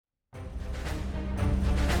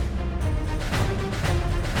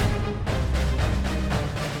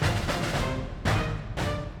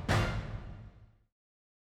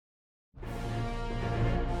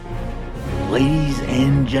Ladies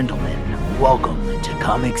and gentlemen, welcome to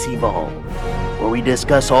Comics Evolve, where we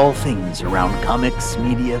discuss all things around comics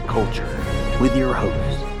media culture with your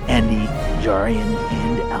hosts, Andy, Jarian,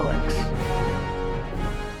 and Alex.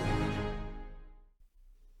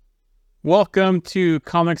 Welcome to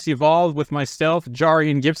Comics Evolve with myself,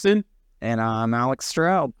 Jarian Gibson. And I'm Alex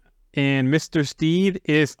Stroud. And Mr. Steed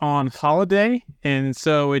is on holiday, and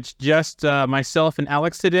so it's just myself and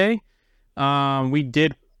Alex today. We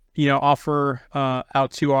did offer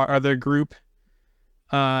out to our other group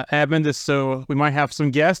admin, so we might have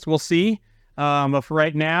some guests. We'll see. But for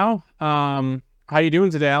right now, how you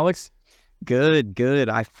doing today, Alex? Good.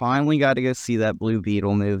 I finally got to go see that Blue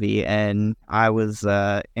Beetle movie, and I was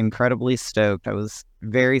incredibly stoked. I was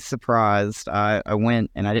very surprised. I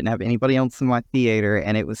went, and I didn't have anybody else in my theater,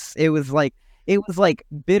 and it was like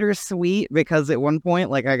bittersweet, because at one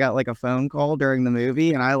point, I got a phone call during the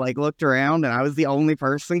movie, and I looked around, and I was the only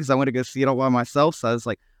person because I went to go see it all by myself. So I was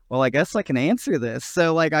like, well, I guess I can answer this.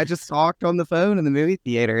 So I just talked on the phone in the movie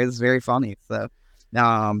theater. It was very funny. So,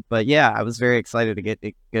 but yeah, I was very excited to get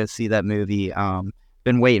to go see that movie.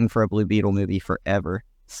 Been waiting for a Blue Beetle movie forever.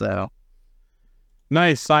 So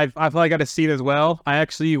nice. I probably got to see it as well. I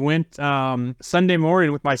actually went Sunday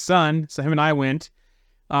morning with my son. So him and I went.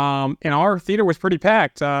 And our theater was pretty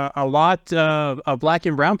packed. A lot of black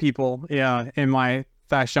and brown people in my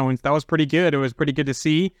fast showings. That was pretty good. It was pretty good to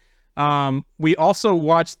see. We also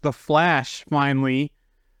watched The Flash finally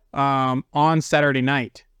on Saturday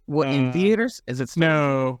night. What, in theaters? Is it still?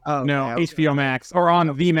 No, okay. HBO Max, or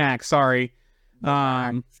on the Max, sorry.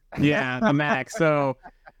 Yeah, the Max. So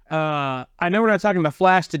I know we're not talking The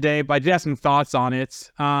Flash today, but I did have some thoughts on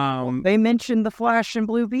it. They mentioned The Flash and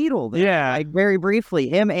Blue Beetle. Yeah. Very briefly,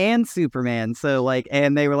 him and Superman. So,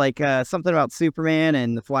 and they were something about Superman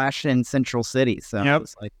and The Flash in Central City. So, yep. I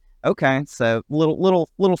was like, okay. So,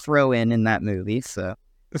 little throw in that movie. So,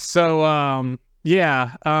 it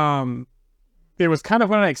was kind of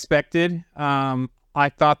what I expected. I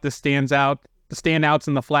thought the standouts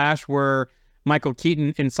in The Flash were Michael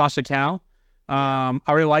Keaton and Sasha Calle. I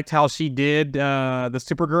really liked how she did the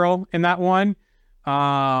Supergirl in that one.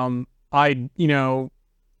 I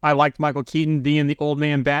liked Michael Keaton being the old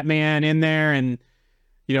man Batman in there, and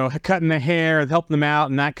cutting the hair, helping them out,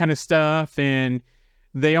 and that kind of stuff. And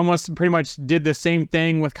they almost pretty much did the same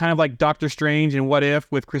thing with kind of like Doctor Strange and What If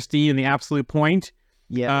with Christine and the Absolute Point.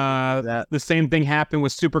 Yeah, the same thing happened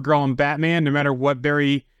with Supergirl and Batman. No matter what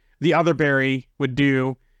the other Barry would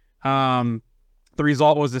do, the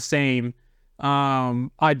result was the same.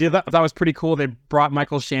 I did that was pretty cool. They brought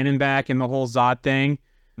Michael Shannon back and the whole Zod thing.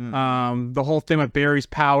 The whole thing with Barry's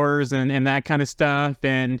powers and that kind of stuff,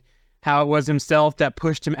 and how it was himself that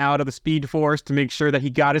pushed him out of the Speed Force to make sure that he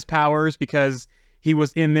got his powers, because he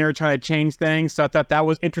was in there trying to change things. So I thought that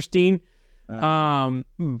was interesting.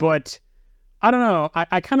 But I don't know.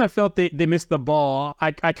 I kind of felt they missed the ball.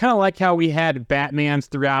 I kind of like how we had Batmans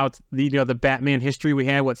throughout the Batman history. We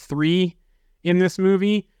had 3 in this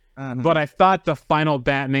movie. But I thought the final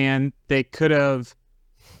Batman, they could have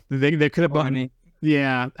brought,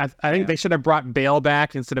 yeah. I think they should have brought Bale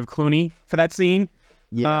back instead of Clooney for that scene.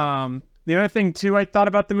 Yeah. The other thing too I thought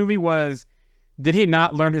about the movie was, did he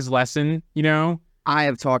not learn his lesson? I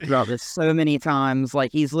have talked about this so many times.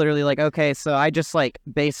 He's literally okay, so I just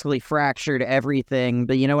basically fractured everything,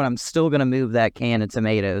 but you know what? I'm still gonna move that can of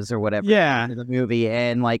tomatoes or whatever into the movie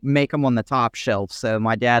and make them on the top shelf. So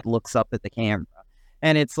my dad looks up at the camera.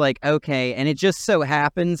 And it's okay. And it just so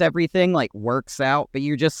happens everything works out. But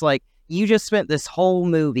you're just you just spent this whole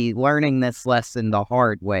movie learning this lesson the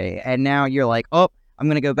hard way. And now you're oh, I'm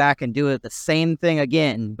going to go back and do it the same thing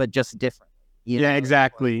again, but just different. Yeah,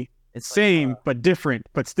 exactly. It's same, but different,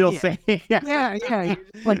 but still same. Yeah.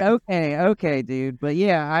 Okay, dude. But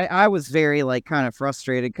yeah, I was very kind of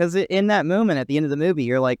frustrated, because in that moment at the end of the movie,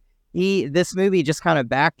 you're this movie just kind of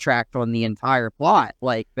backtracked on the entire plot,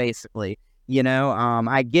 basically.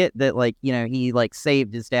 I get that, he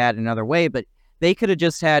saved his dad another way, but they could have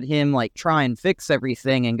just had him try and fix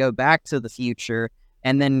everything and go back to the future,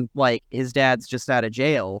 and then his dad's just out of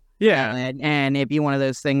jail. Yeah. And it'd be one of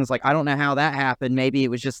those things I don't know how that happened. Maybe it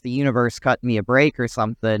was just the universe cutting me a break or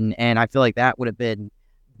something, and I feel that would have been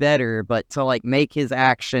better. But to make his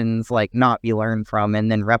actions not be learned from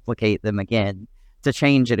and then replicate them again, to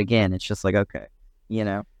change it again, it's just okay,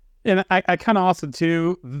 And I kind of also,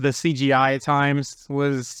 too, the CGI at times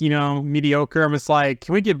was, mediocre. I'm just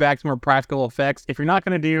can we get back to more practical effects? If you're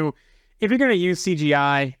going to use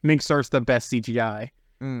CGI, make sure it's the best CGI.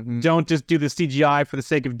 Don't just do the CGI for the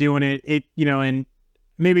sake of doing it. And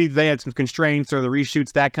maybe they had some constraints or the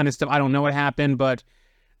reshoots, that kind of stuff. I don't know what happened, but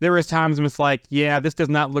there was times when it's like, yeah, this does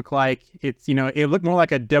not look like it's, it looked more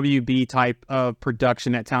like a WB type of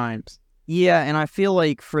production at times. Yeah, and I feel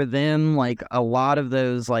like for them, like a lot of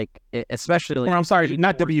those, like especially, Or I'm sorry,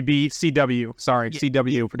 not WB, CW. Sorry, Yeah.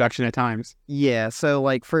 CW production at times. Yeah, so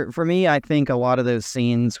like for me, I think a lot of those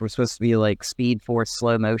scenes were supposed to be like Speed Force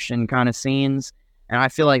slow motion kind of scenes, and I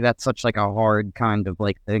feel like that's such like a hard kind of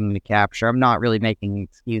like thing to capture. I'm not really making an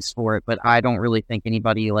excuse for it, but I don't really think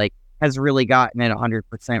anybody like has really gotten it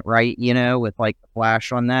 100% right, with like the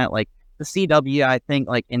Flash on that. Like the CW, I think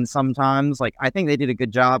like in sometimes like I think they did a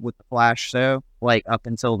good job with the Flash show, like up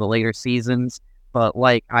until the later seasons. But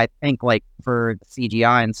like I think like for the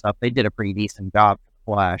CGI and stuff, they did a pretty decent job for the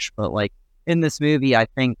Flash. But like in this movie, I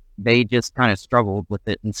think they just kind of struggled with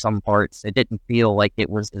it in some parts. It didn't feel like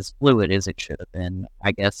it was as fluid as it should have been,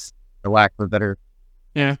 I guess, for lack of a better,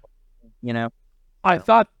 Yeah. you know. I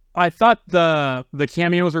thought the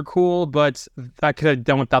cameos were cool, but I could have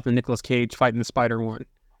done without the Nicolas Cage fighting the Spider one.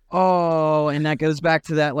 Oh, and that goes back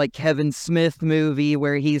to that like Kevin Smith movie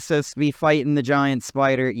where he's supposed to be fighting the giant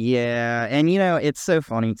spider. Yeah, and it's so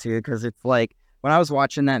funny too because it's like when I was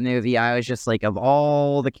watching that movie, I was just like, of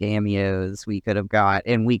all the cameos we could have got,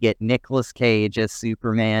 and we get Nicolas Cage as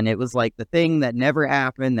Superman. It was like the thing that never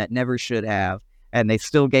happened, that never should have, and they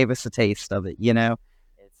still gave us a taste of it.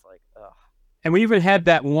 It's like, ugh. And we even had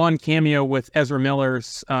that one cameo with Ezra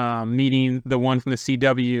Miller's meeting the one from the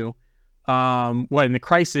CW. In the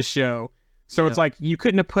Crisis show. So It's like you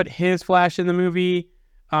couldn't have put his Flash in the movie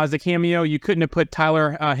as a cameo. You couldn't have put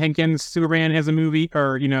Tyler Hankins Superman as a movie,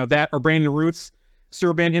 or that, or Brandon Routh's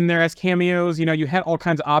Superman in there as cameos. You had all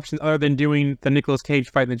kinds of options other than doing the Nicolas Cage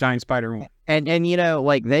fighting the giant spider one. And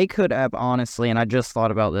like they could have honestly, and I just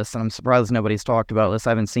thought about this, and I'm surprised nobody's talked about this.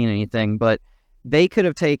 I haven't seen anything, but they could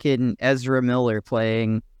have taken Ezra Miller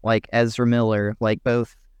playing like Ezra Miller, like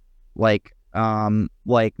both like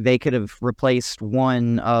they could have replaced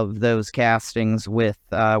one of those castings with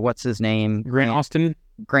what's his name? Grant Gustin.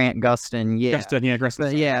 Yeah. Gustin, yeah,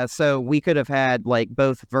 But yeah, so we could have had like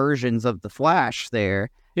both versions of the Flash there.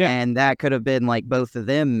 Yeah. And that could have been like both of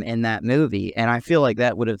them in that movie. And I feel like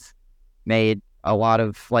that would have made a lot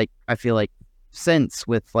of like, I feel like sense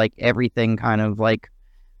with like everything kind of like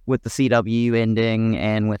with the CW ending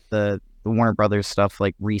and with the Warner Brothers stuff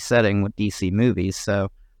like resetting with DC movies.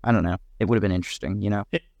 So I don't know. It would have been interesting,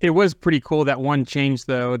 It was pretty cool, that one change,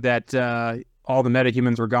 though, that all the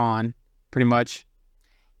metahumans were gone, pretty much.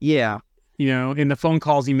 Yeah. In the phone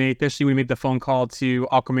calls he made, especially when he made the phone call to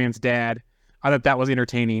Aquaman's dad, I thought that was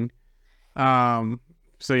entertaining.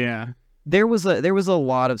 So, yeah. There was a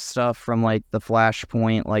lot of stuff from, like, the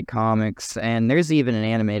Flashpoint, like, comics, and there's even an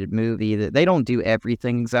animated movie that they don't do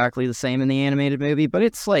everything exactly the same in the animated movie, but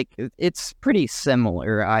it's, like, it's pretty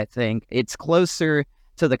similar, I think. It's closer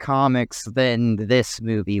to the comics than this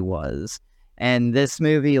movie was. And this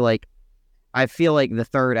movie, like, I feel like the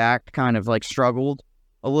third act kind of like struggled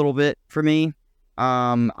a little bit for me.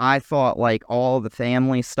 I thought like all the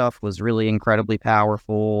family stuff was really incredibly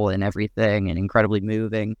powerful and everything and incredibly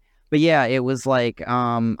moving. But yeah, it was like,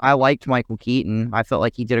 I liked Michael Keaton. I felt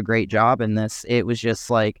like he did a great job in this. It was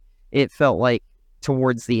just like, it felt like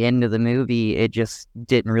towards the end of the movie, it just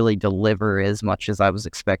didn't really deliver as much as I was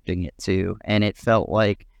expecting it to. And it felt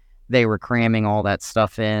like they were cramming all that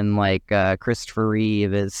stuff in, like Christopher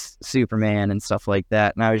Reeve as Superman and stuff like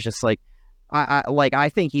that. And I was just like, I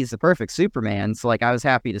think he's the perfect Superman. So like, I was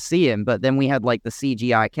happy to see him. But then we had like the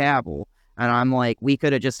CGI Cavill. And I'm like, we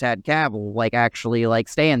could have just had Cavill, like, actually, like,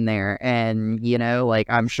 stand there. And, like,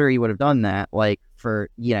 I'm sure he would have done that, like, for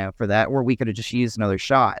that. Or we could have just used another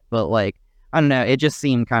shot. But, like, I don't know. It just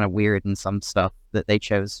seemed kind of weird in some stuff that they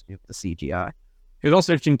chose to do with the CGI. It was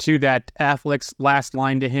also interesting, too, that Affleck's last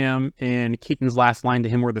line to him and Keaton's last line to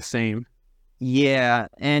him were the same. Yeah,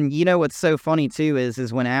 and what's so funny, too,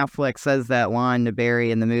 is when Affleck says that line to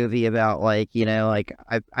Barry in the movie about, like, like,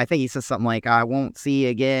 I think he says something like, I won't see you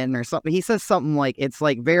again, or something. He says something like, it's,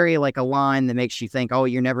 like, very, like, a line that makes you think, oh,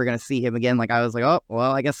 you're never going to see him again. Like, I was like, oh,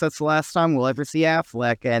 well, I guess that's the last time we'll ever see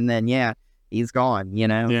Affleck, and then, yeah, he's gone,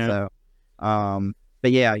 Yeah. So,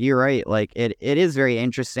 but yeah, you're right. Like, it is very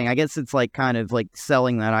interesting. I guess it's, like, kind of, like,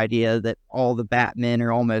 selling that idea that all the Batmen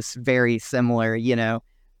are almost very similar,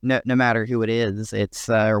 no matter who it is, it's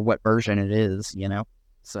or what version it is,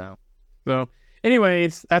 So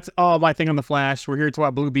anyways, that's all my thing on the Flash. We're here to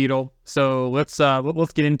talk Blue Beetle, so let's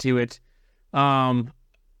get into it. Was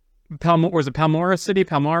it Palmyra City?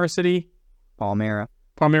 Palmyra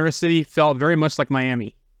City felt very much like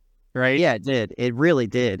Miami, right? Yeah, it did. It really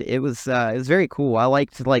did. It was very cool. I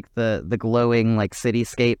liked like the glowing like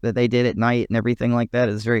cityscape that they did at night and everything like that.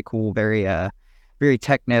 It was very cool. very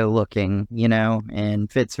techno looking, you know, and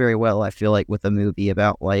fits very well, I feel like, with a movie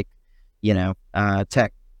about like, you know,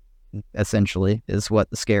 tech essentially is what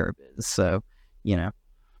the Scarab is. So, you know.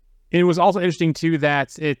 It was also interesting too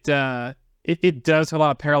that it does have a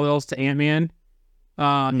lot of parallels to Ant-Man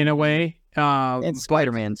in a way. And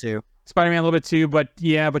Spider-Man too. Spider-Man a little bit too, but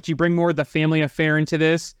you bring more of the family affair into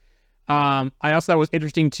this. I also thought it was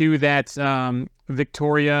interesting too that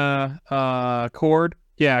Victoria Cord,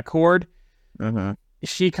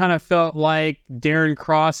 she kind of felt like Darren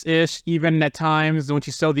Cross-ish, even at times when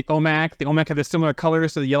she saw the OMAC. The OMAC had the similar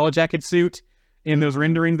colors to the Yellow Jacket suit in those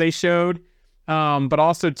renderings they showed. But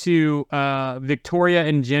also too, Victoria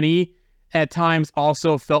and Jenny at times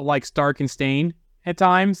also felt like Stark and Stain at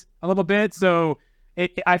times a little bit. So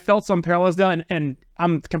I felt some parallels there, and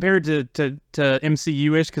I'm compared to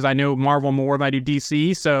MCU-ish because I know Marvel more than I do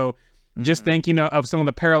DC. So just thinking of some of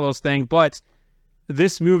the parallels thing, but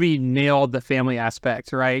this movie nailed the family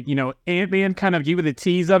aspect, right? You know, Ant-Man kind of gave you the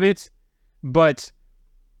tease of it, but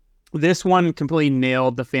this one completely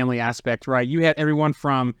nailed the family aspect, right? You had everyone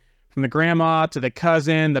from the grandma to the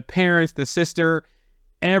cousin, the parents, the sister,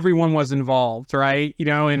 everyone was involved, right? You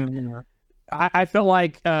know, and I felt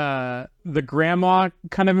like the grandma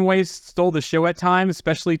kind of in ways stole the show at times,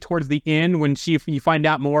 especially towards the end when you find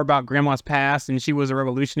out more about grandma's past and she was a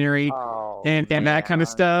revolutionary and that kind of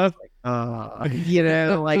stuff. You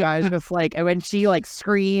know, like I was just like, when she like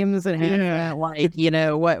screams and has that, like, you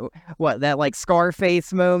know, what that like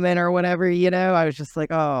Scarface moment or whatever, you know, I was just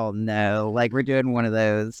like, oh no, like we're doing one of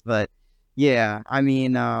those. But yeah, I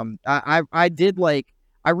mean, I did like,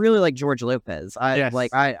 I really like George Lopez. I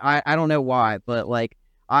don't know why, but like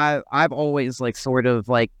I've always like sort of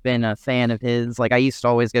like been a fan of his. Like I used to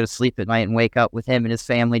always go to sleep at night and wake up with him and his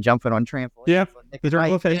family jumping on trampolines. Yeah, the George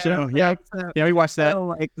Lopez show. Yeah, yeah, we watched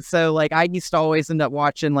that. So like I used to always end up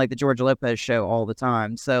watching like the George Lopez show all the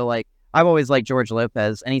time. So like I've always liked George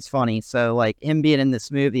Lopez, and he's funny. So like him being in this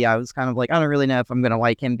movie, I was kind of like, I don't really know if I'm gonna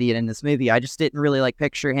like him being in this movie. I just didn't really like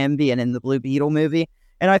picture him being in the Blue Beetle movie,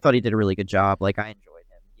 and I thought he did a really good job. Like I enjoyed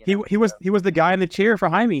him. You know? He was the guy in the chair for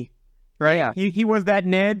Jaime. Right. Yeah. He was that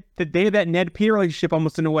Ned, that Ned Peter relationship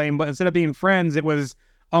almost in a way, but instead of being friends, it was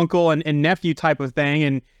uncle and nephew type of thing.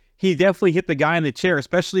 And he definitely hit the guy in the chair,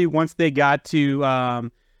 especially once they got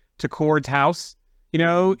to Cord's house, you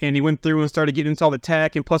know, and he went through and started getting into all the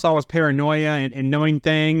tech and plus all his paranoia and knowing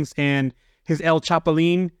things and his El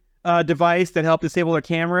Chapulín device that helped disable their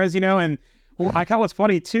cameras, you know. And I thought what's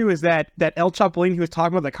funny too is that El Chapulín he was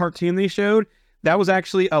talking about, the cartoon they showed, that was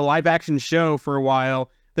actually a live action show for a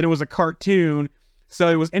while. Then it was a cartoon, so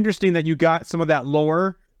it was interesting that you got some of that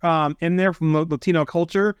lore in there from Latino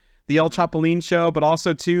culture, the El Chapulín show, but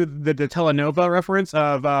also too the telenovela reference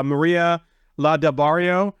of Maria La del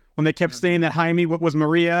Barrio when they kept saying that Jaime was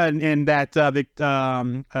Maria and that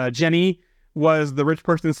Jenny was the rich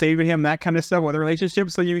person saving him, that kind of stuff with the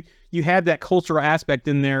relationship. So you had that cultural aspect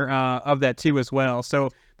in there of that too as well.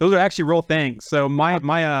 So those are actually real things. So my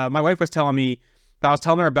wife was telling me. I was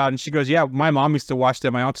telling her about it, and she goes, yeah, my mom used to watch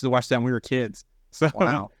that. My aunt used to watch that when we were kids. So,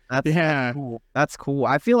 wow. That's cool. That's cool.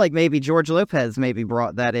 I feel like maybe George Lopez maybe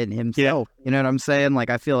brought that in himself. Yeah. You know what I'm saying?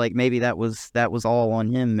 Like, I feel like maybe that was all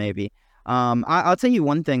on him, maybe. I'll tell you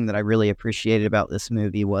one thing that I really appreciated about this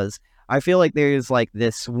movie was I feel like there's like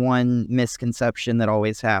this one misconception that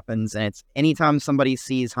always happens, and it's anytime somebody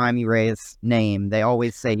sees Jaime Reyes' name, they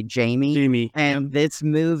always say Jamie. And this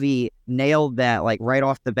movie nailed that, like right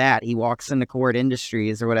off the bat. He walks into Cord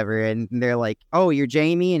Industries or whatever, and they're like, "Oh, you're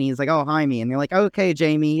Jamie," and he's like, "Oh, Jaime," and they're like, "Okay,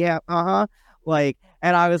 Jamie, yeah, like."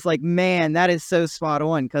 And I was like, man, that is so spot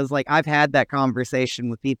on, because like I've had that conversation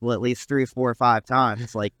with people at least 3, 4, 5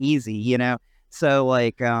 times, like easy, you know. So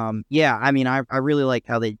like, yeah, I mean, I really liked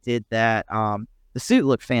how they did that. The suit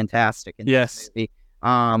looked fantastic in this movie.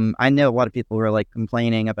 I know a lot of people were like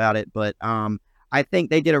complaining about it, but I think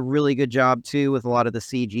they did a really good job too with a lot of the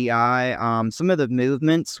CGI. Some of the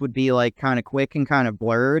movements would be like kind of quick and kind of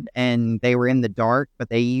blurred, and they were in the dark, but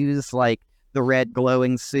they used like the red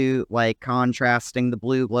glowing suit, like contrasting the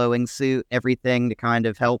blue glowing suit, everything to kind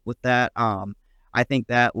of help with that. I think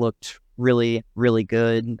that looked really, really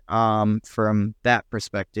good from that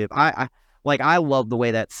perspective. I love the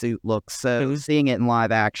way that suit looks, so seeing it in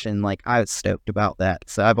live action, like I was stoked about that.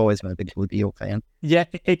 So I've always been a big Blue Beetle fan. Yeah,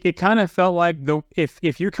 it kind of felt like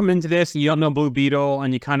if you're coming into this and you don't know Blue Beetle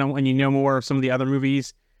and you know more of some of the other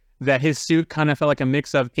movies, that his suit kind of felt like a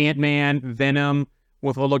mix of Ant-Man, Venom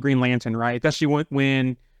with a little Green Lantern, right? Especially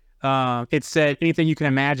when it said anything you can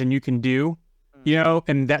imagine you can do, you know,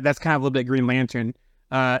 and that's kind of a little bit Green Lantern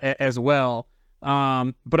as well.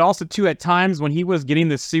 But also too, at times when he was getting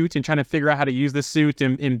the suit and trying to figure out how to use the suit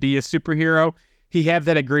and be a superhero, he had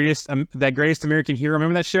that greatest American hero.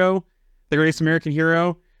 Remember that show, The Greatest American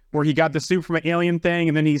Hero, where he got the suit from an alien thing,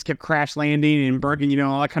 and then he just kept crash landing and burning,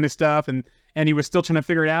 all that kind of stuff, and he was still trying to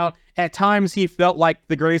figure it out. At times, he felt like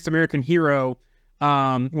the greatest American hero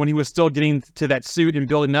when he was still getting to that suit and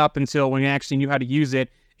building up until when he actually knew how to use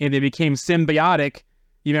it, and they became symbiotic,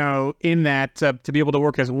 in that to be able to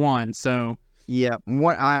work as one. So. Yeah,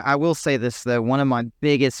 I will say this though, one of my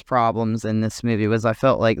biggest problems in this movie was I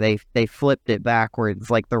felt like they flipped it backwards,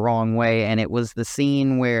 like the wrong way, and it was the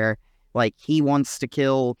scene where like he wants to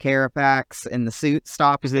kill Carapax and the suit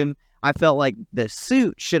stops him. I felt like the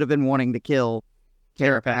suit should have been wanting to kill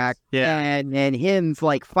Carapax, and him's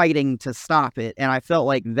like fighting to stop it, and I felt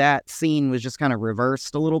like that scene was just kind of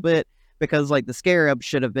reversed a little bit, because like the Scarab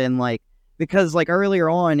should have been like, because like earlier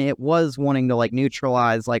on it was wanting to like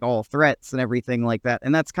neutralize like all threats and everything like that,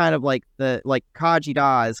 and that's kind of like the like Kaji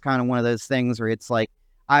Da is kind of one of those things where it's like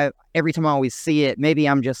every time I always see it, maybe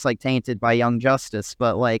I'm just like tainted by Young Justice,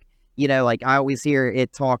 but like like I always hear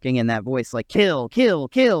it talking in that voice like kill, kill,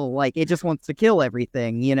 kill, like it just wants to kill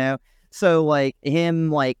everything, So like him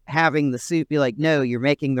like having the suit be like, no, you're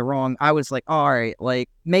making the wrong. I was like, all right, like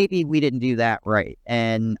maybe we didn't do that right,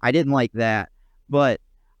 and I didn't like that, but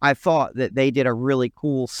I thought that they did a really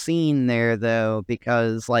cool scene there, though,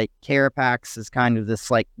 because, like, Carapax is kind of this,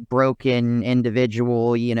 like, broken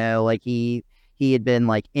individual, like, he had been,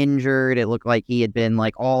 like, injured. It looked like he had been,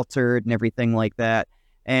 like, altered and everything like that.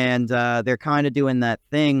 And they're kind of doing that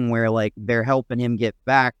thing where, like, they're helping him get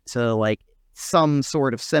back to, like, some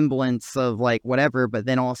sort of semblance of, like, whatever, but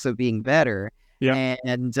then also being better. Yeah.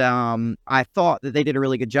 And I thought that they did a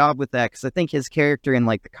really good job with that, because I think his character in,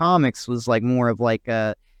 like, the comics was, like, more of, like,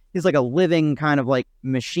 he's like a living kind of like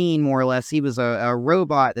machine, more or less. He was a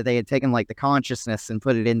robot that they had taken like the consciousness and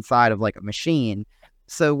put it inside of like a machine.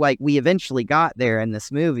 So like we eventually got there in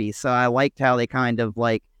this movie. So I liked how they kind of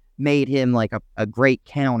like made him like a great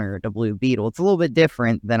counter to Blue Beetle. It's a little bit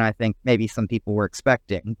different than I think maybe some people were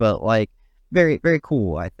expecting, but like very, very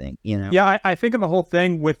cool, I think, Yeah, I think of the whole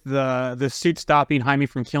thing with the suit stopping Jaime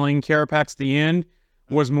from killing Carapax at the end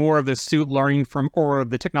was more of the suit learning from, or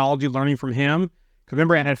the technology learning from him.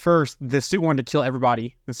 Remember, at first, the suit wanted to kill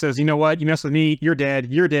everybody. It says, you know what? You mess with me, you're dead,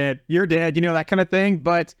 you're dead, you're dead, that kind of thing.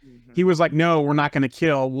 But he was like, no, we're not going to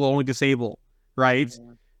kill. We'll only disable, right?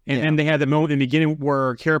 And they had the moment in the beginning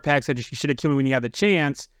where Carapax said, you should have killed me when you had the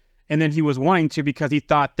chance. And then he was wanting to because he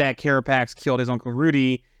thought that Carapax killed his Uncle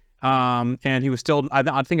Rudy. And he was still,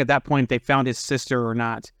 I think at that point, they found his sister or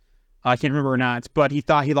not. I can't remember or not. But he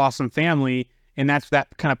thought he lost some family. And that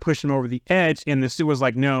kind of pushed him over the edge. And the suit was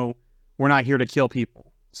like, no, we're not here to kill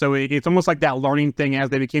people. So it's almost like that learning thing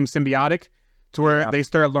as they became symbiotic to where they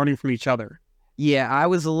started learning from each other. Yeah, I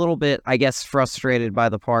was a little bit, I guess, frustrated by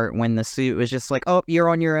the part when the suit was just like, oh, you're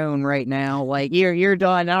on your own right now. Like, you're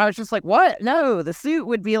done. And I was just like, what? No, the suit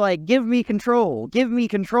would be like, give me control. Give me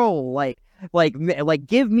control. Like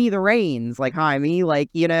give me the reins, like Jaime, like,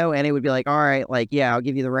 and it would be like, all right, like, yeah, I'll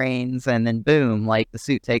give you the reins. And then boom, like the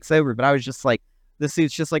suit takes over. But I was just like, the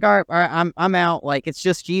suit's just like, all right, I'm out. Like, it's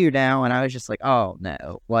just you now. And I was just like, oh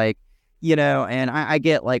no, like, and I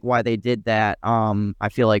get like why they did that. I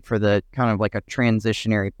feel like for the kind of like a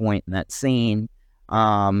transitionary point in that scene.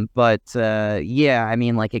 But yeah, I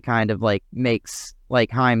mean, like it kind of like makes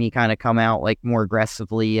like Jaime kind of come out like more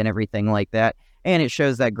aggressively and everything like that. And it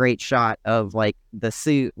shows that great shot of like the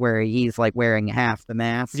suit where he's like wearing half the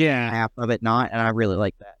mask, half of it not. And I really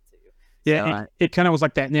like that. Yeah, it kind of was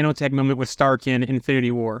like that nanotech moment with Stark in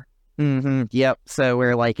Infinity War. Yep. So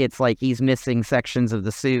where like it's like he's missing sections of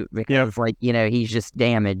the suit because like he's just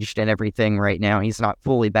damaged and everything right now. He's not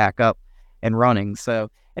fully back up and running. So,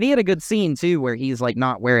 and he had a good scene too where he's like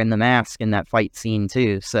not wearing the mask in that fight scene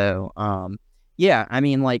too. So yeah, I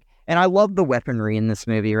mean like, and I love the weaponry in this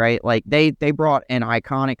movie, right? Like they brought an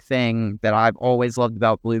iconic thing that I've always loved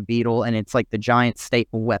about Blue Beetle, and it's like the giant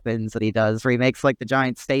staple weapons that he does, where he makes like the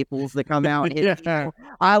giant staples that come out and hit people.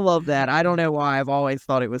 I love that. I don't know why. I've always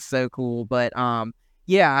thought it was so cool, but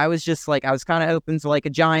yeah, I was just like, I was kind of open to like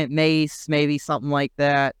a giant mace, maybe something like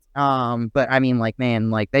that. But I mean, like,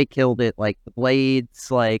 man, like they killed it. Like the blades,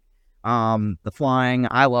 like the flying.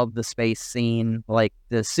 I love the space scene. Like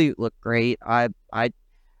the suit looked great. I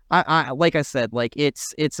like I said, like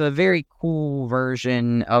it's a very cool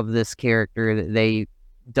version of this character that they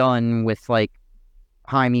done with like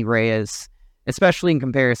Jaime Reyes, especially in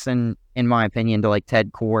comparison, in my opinion, to like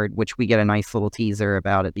Ted Kord, which we get a nice little teaser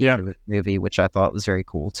about at the end of the movie, which I thought was very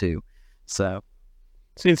cool too. So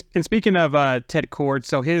and speaking of Ted Kord,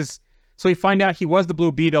 so we find out he was the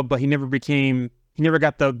Blue Beetle, but he never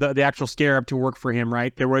got the actual Scarab to work for him,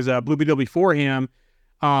 right? There was a Blue Beetle before him.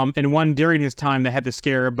 and one during his time that had the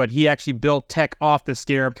scarab, but he actually built tech off the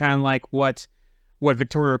scarab, kind of like what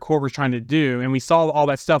Victoria Court was trying to do. And we saw all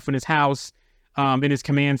that stuff in his house, in his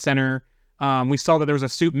command center. We saw that there was a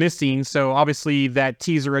suit missing, so obviously that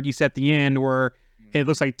teaser that you said at the end where it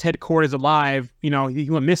looks like Ted Cord is alive, he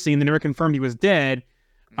went missing, they never confirmed he was dead.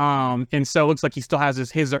 And so it looks like he still has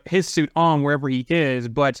his suit on wherever he is,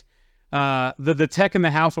 but the tech in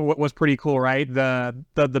the house was pretty cool, right?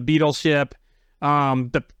 The Beetle ship,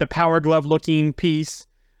 the Power Glove looking piece,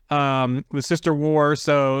 the Sister War,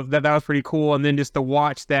 so that was pretty cool. And then just the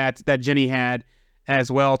watch that Jenny had as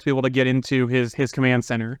well to be able to get into his command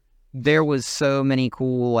center. There was so many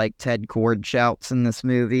cool like Ted Cord shouts in this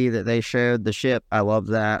movie that they showed the ship. I love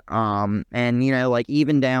that. And like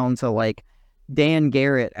even down to like Dan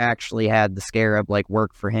Garrett actually had the scarab like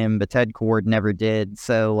work for him, but Ted Cord never did.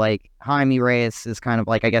 So like Jaime Reyes is kind of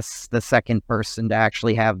like, I guess, the second person to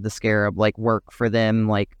actually have the scarab like work for them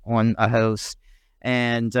like on a host.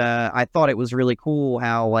 And I thought it was really cool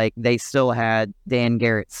how like they still had Dan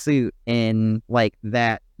Garrett's suit in like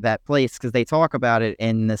that place, because they talk about it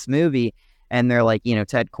in this movie, and they're like,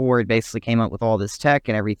 Ted Cord basically came up with all this tech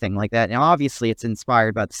and everything like that. Now obviously it's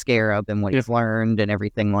inspired by the scarab and what he's learned and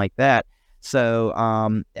everything like that. So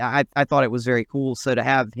I thought it was very cool. So to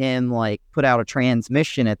have him like put out a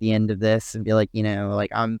transmission at the end of this and be like,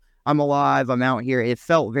 like I'm alive, I'm out here. It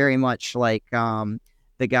felt very much like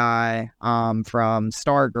the guy from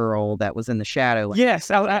Stargirl that was in the shadow. Like, yes,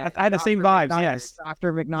 I had the same vibes. Yes,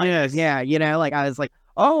 Dr. McKnight. Yes, yeah. Like I was like,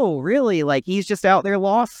 oh, really? Like he's just out there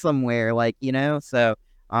lost somewhere. Like So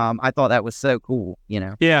I thought that was so cool.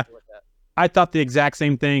 Yeah. I thought the exact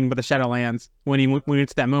same thing with the Shadowlands when he went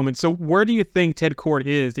into that moment. So where do you think Ted Cord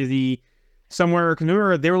is? Is he somewhere? Because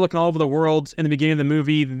remember, they were looking all over the world in the beginning of the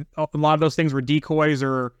movie. A lot of those things were decoys,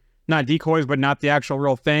 or not decoys, but not the actual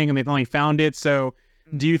real thing, and they finally found it. So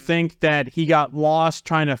do you think that he got lost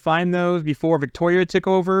trying to find those before Victoria took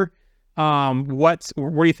over? Where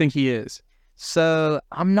do you think he is? So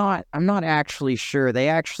I'm not actually sure. They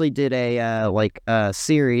actually did a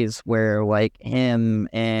series where like him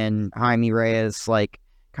and Jaime Reyes like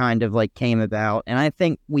kind of like came about, and I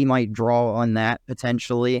think we might draw on that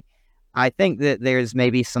potentially. I think that there's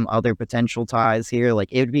maybe some other potential ties here. Like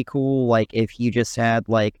it would be cool like if you just had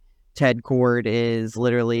like Ted Cord is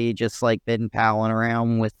literally just like been palling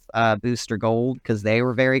around with Booster Gold because they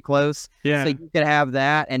were very close. Yeah. So you could have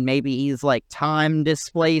that, and maybe he's like time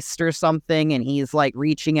displaced or something, and he's like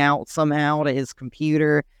reaching out somehow to his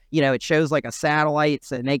computer. It shows like a satellite,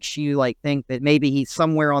 so it makes you like think that maybe he's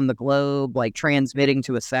somewhere on the globe, like transmitting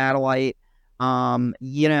to a satellite.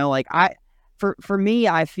 Like for me,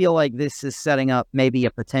 I feel like this is setting up maybe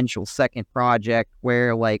a potential second project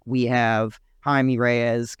where like we have Jaime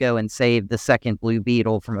Reyes go and save the second Blue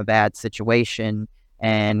Beetle from a bad situation,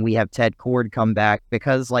 and we have Ted Cord come back,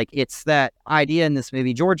 because like it's that idea in this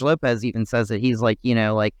movie. George Lopez even says that he's like,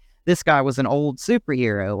 like this guy was an old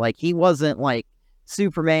superhero, like he wasn't like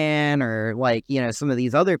Superman or like some of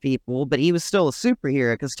these other people, but he was still a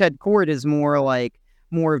superhero, because Ted Cord is more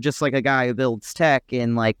of just like a guy who builds tech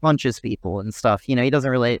and like punches people and stuff.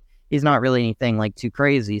 He's not really anything like too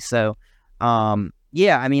crazy. So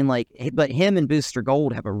yeah, I mean, like, but him and Booster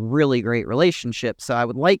Gold have a really great relationship, so I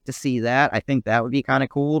would like to see that. I think that would be kind of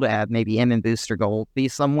cool to have maybe him and Booster Gold be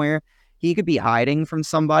somewhere. He could be hiding from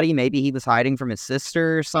somebody. Maybe he was hiding from his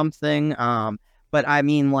sister or something. But I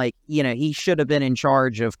mean, like, he should have been in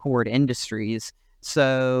charge of Cord Industries.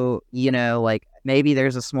 So, like, maybe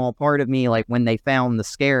there's a small part of me, like, when they found the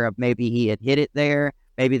scarab, maybe he had hid it there.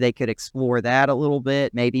 Maybe they could explore that a little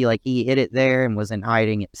bit. Maybe, like, he hid it there and was in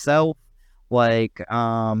hiding himself. Like,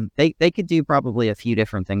 they could do probably a few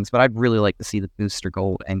different things, but I'd really like to see the Booster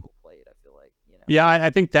Gold angle played. I feel like, Yeah, I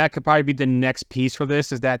think that could probably be the next piece for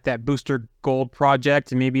this, is that Booster Gold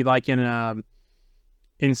project, and maybe like in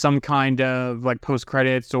some kind of like post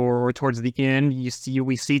credits or towards the end,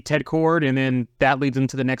 we see Ted Cord, and then that leads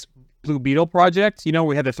into the next Blue Beetle project.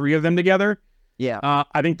 We had the three of them together. Yeah,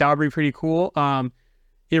 I think that would be pretty cool.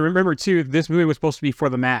 Remember too, this movie was supposed to be for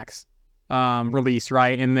the Max release,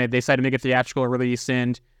 right? And they decided to make a theatrical release,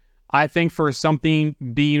 and I think for something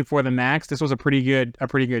being for the Max, this was a pretty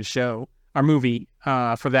good show or movie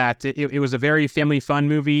for that. It was a very family fun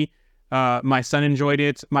movie. My son enjoyed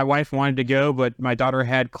it. My wife wanted to go, but my daughter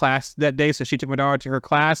had class that day, so she took my daughter to her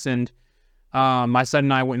class, and my son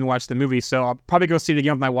and I went and watched the movie. So I'll probably go see it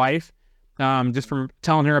again with my wife, just from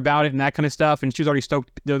telling her about it and that kind of stuff, and she was already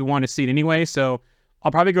stoked to want to see it anyway, so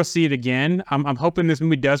I'll probably go see it again. I'm hoping this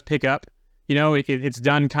movie does pick up. It's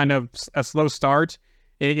done kind of a slow start.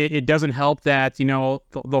 It doesn't help that,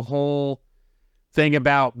 the whole thing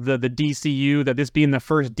about the DCU, that this being the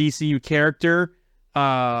first DCU character,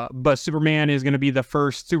 but Superman Legacy is going to be the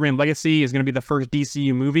first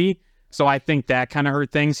DCU movie. So I think that kind of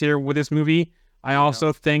hurt things here with this movie. I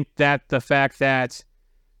also think that the fact that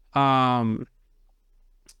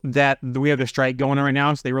that we have the strike going on right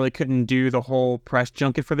now, so they really couldn't do the whole press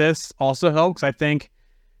junket for this also helps. I think,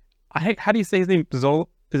 how do you say his name? Zola?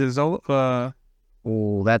 Is it Zola?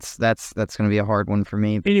 Oh, that's gonna be a hard one for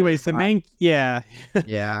me. Anyways, the main I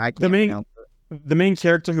can't the main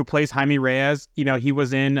character who plays Jaime Reyes, he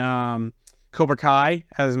was in Cobra Kai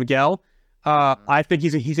as Miguel. I think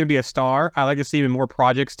he's gonna be a star. I like to see him in more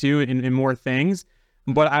projects too, in more things.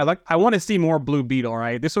 But I want to see more Blue Beetle.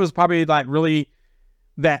 Right, this was probably like really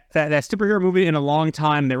that superhero movie in a long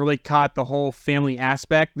time that really caught the whole family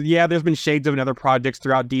aspect. Yeah, there's been shades of in other projects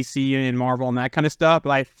throughout DC and Marvel and that kind of stuff,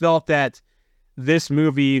 but I felt that this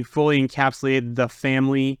movie fully encapsulated the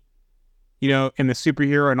family, and the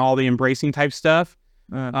superhero and all the embracing type stuff.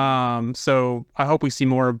 So I hope we see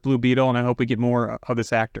more of Blue Beetle, and I hope we get more of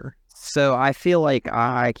this actor. So I feel like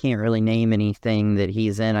I can't really name anything that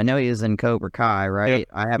he's in. I know he was in Cobra Kai, right?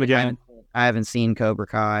 Yep. I haven't seen Cobra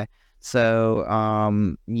Kai. So,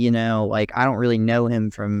 like, I don't really know him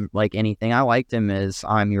from, like, anything. I liked him as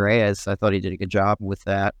Jaime Reyes. I thought he did a good job with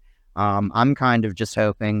that. I'm kind of just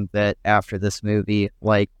hoping that after this movie,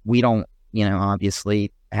 like, we don't,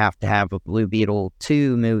 obviously have to have a Blue Beetle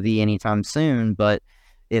 2 movie anytime soon, but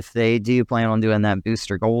if they do plan on doing that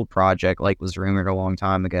Booster Gold project, like was rumored a long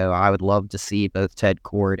time ago, I would love to see both Ted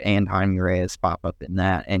Kord and Jaime Reyes pop up in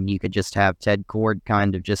that, and you could just have Ted Kord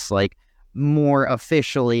kind of just, like, more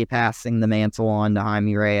officially passing the mantle on to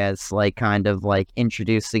Jaime Reyes, like, kind of, like,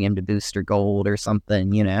 introducing him to Booster Gold or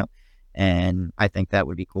something, and I think that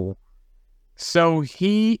would be cool. So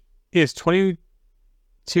he is 22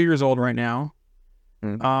 years old right now.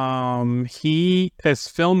 He is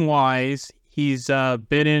film-wise, he's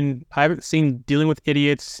been in, I haven't seen Dealing with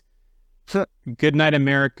Idiots, Good Night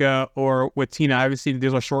America, or with Tina. I haven't seen,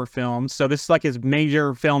 there's a short film. So this is like his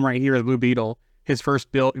major film right here, Blue Beetle, his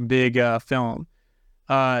first big film.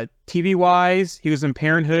 TV-wise, he was in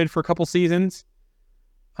Parenthood for a couple seasons.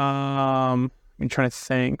 I'm trying to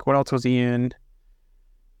think, what else was he in?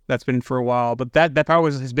 That's been for a while, but that probably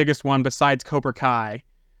was his biggest one besides Cobra Kai.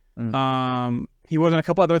 He was in a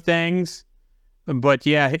couple other things, but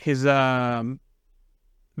yeah, his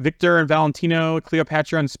Victor and Valentino,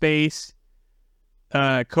 Cleopatra in Space,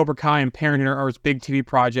 Cobra Kai and Parenthood are his big TV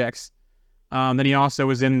projects. Then he also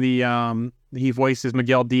was in he voices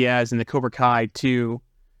Miguel Diaz in the Cobra Kai 2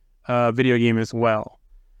 video game as well.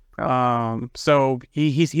 So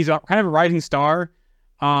he's kind of a rising star.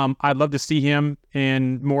 I'd love to see him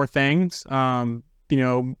in more things,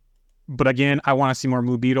 but again, I want to see more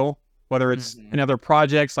Blue Beetle, whether it's in other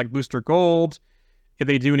projects like Booster Gold, if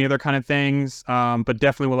they do any other kind of things, but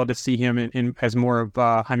definitely would love to see him in as more of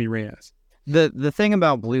Jaime Reyes. The thing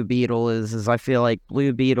about Blue Beetle is I feel like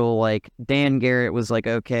Blue Beetle, like, Dan Garrett was like,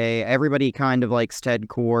 okay, everybody kind of likes Ted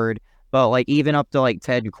Kord, but, like, even up to, like,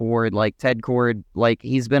 Ted Kord, like,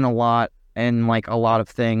 he's been a lot in, like, a lot of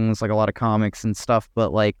things, like a lot of comics and stuff,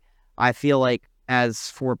 but, like, I feel like as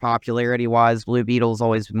for popularity-wise, Blue Beetle's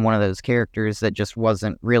always been one of those characters that just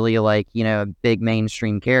wasn't really, like, a big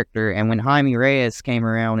mainstream character, and when Jaime Reyes came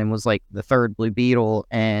around and was, like, the third Blue Beetle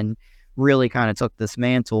and really kind of took this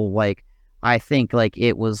mantle, like, I think, like,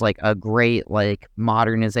 it was, like, a great, like,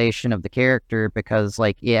 modernization of the character because,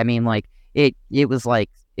 like, yeah, I mean, like, it was, like,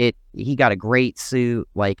 he got a great suit,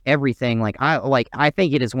 like, everything, I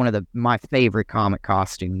think it is one of my favorite comic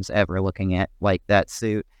costumes ever, looking at, like, that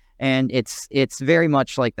suit. And it's very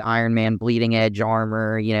much like the Iron Man bleeding edge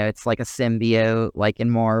armor, it's like a symbiote, like in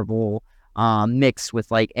Marvel, mixed with,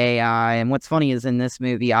 like, AI. And what's funny is in this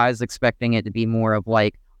movie, I was expecting it to be more of,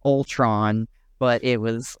 like, Ultron, but it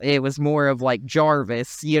was more of, like,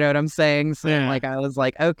 Jarvis, you know what I'm saying? So, Yeah. like, I was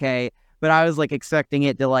like, okay, but I was, like, expecting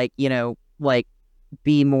it to, like, like,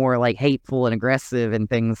 be more, like, hateful and aggressive and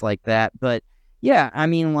things like that. But yeah, I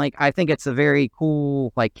mean, like, I think it's a very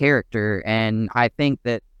cool, like, character, and I think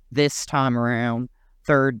that this time around,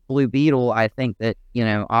 third Blue Beetle, I think that,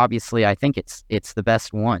 obviously, I think it's the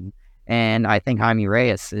best one. And I think Jaime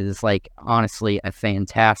Reyes is, like, honestly a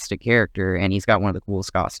fantastic character, and he's got one of the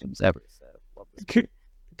coolest costumes ever. So,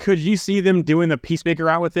 could you see them doing the Peacemaker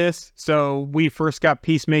out with this? So we first got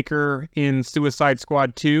Peacemaker in Suicide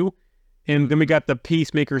Squad 2, and then we got the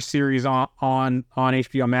Peacemaker series on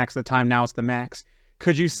HBO Max at the time. Now it's the Max.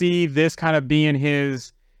 Could you see this kind of being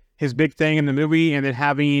his big thing in the movie, and then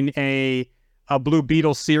having a Blue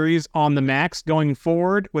Beetle series on the Max going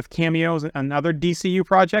forward with cameos and other DCU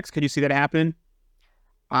projects? Could you see that happen?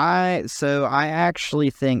 I actually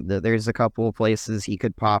think that there's a couple of places he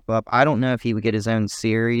could pop up. I don't know if he would get his own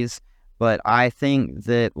series, but I think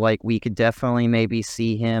that like we could definitely maybe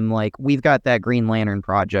see him. Like we've got that Green Lantern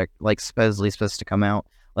project like supposedly supposed to come out.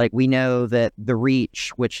 Like we know that the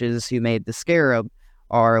Reach, which is who made the Scarab,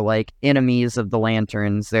 are like enemies of the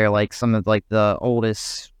Lanterns. They're like some of like the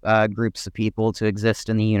oldest groups of people to exist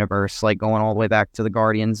in the universe, like going all the way back to the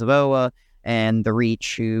Guardians of Oa and the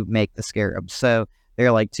Reach who make the Scarab. So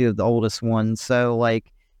they're like two of the oldest ones. So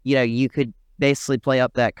like, you could basically play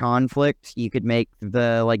up that conflict. You could make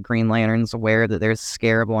the like Green Lanterns aware that there's a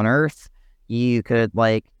Scarab on Earth. You could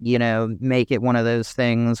like, make it one of those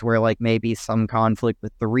things where like maybe some conflict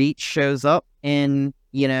with the Reach shows up in,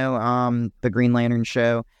 the Green Lantern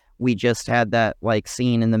show. We just had that like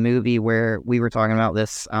scene in the movie where we were talking about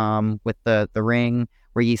this with the ring,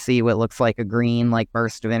 where you see what looks like a green like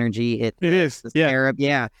burst of energy. It is, The yeah. Scarab,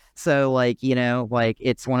 yeah. So like, like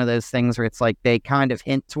it's one of those things where it's like they kind of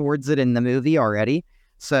hint towards it in the movie already.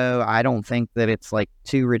 So I don't think that it's like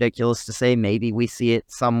too ridiculous to say maybe we see it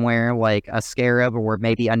somewhere like a Scarab or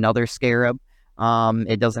maybe another Scarab.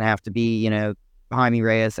 It doesn't have to be, Jaime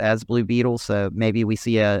Reyes as Blue Beetle. So maybe we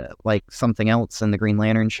see like something else in the Green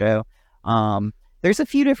Lantern show. There's a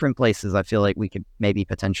few different places I feel like we could maybe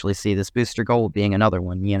potentially see this. Booster Gold being another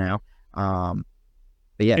one, But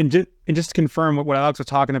yeah. And just to confirm what Alex was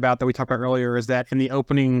talking about that we talked about earlier is that in the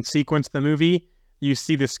opening sequence of the movie, you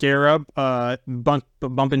see the Scarab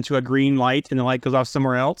bump into a green light and the light goes off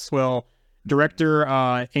somewhere else. Well, director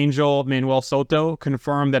Angel Manuel Soto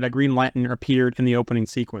confirmed that a Green Lantern appeared in the opening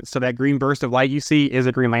sequence. So that green burst of light you see is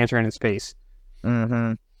a Green Lantern in space.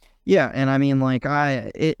 Mm-hmm. Yeah, and I mean, like,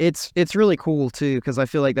 it's really cool, too, because I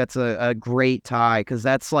feel like that's a great tie, because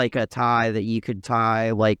that's, like, a tie that you could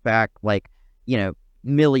tie, like, back, like,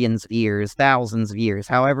 millions of years, thousands of years,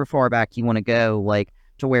 however far back you want to go, like,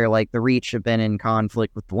 to where, like, the Reach have been in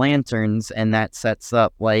conflict with the Lanterns, and that sets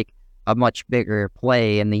up, like, a much bigger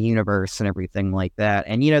play in the universe and everything like that.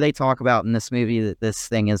 And, they talk about in this movie that this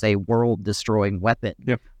thing is a world-destroying weapon.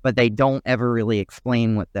 Yep. But they don't ever really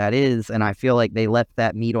explain what that is, and I feel like they left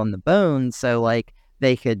that meat on the bone so, like,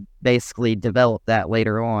 they could basically develop that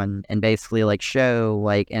later on and basically, like, show,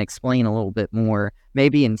 like, and explain a little bit more,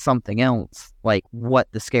 maybe in something else, like, what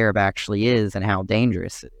the Scarab actually is and how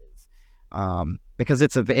dangerous it is. Because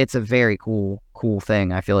it's a very cool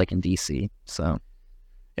thing, I feel like, in DC, so...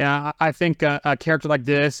 Yeah, I think a character like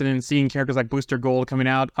this and then seeing characters like Booster Gold coming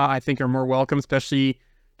out, I think are more welcome, especially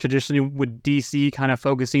traditionally with DC kind of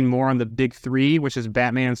focusing more on the big three, which is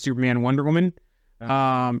Batman, Superman, Wonder Woman.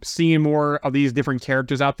 Seeing more of these different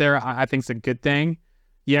characters out there, I think is a good thing.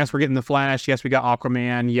 Yes, we're getting the Flash. Yes, we got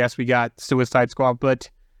Aquaman. Yes, we got Suicide Squad. But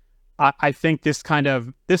I think this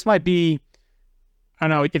might be, I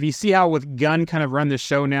don't know, if you see how with Gunn kind of run the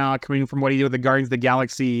show now, coming from what he did with the Guardians of the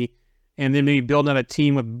Galaxy, and then maybe building out a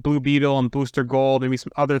team with Blue Beetle and Booster Gold, maybe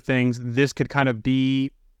some other things, this could kind of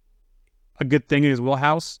be a good thing in his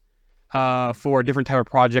wheelhouse for a different type of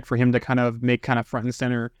project for him to kind of make kind of front and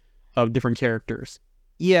center of different characters.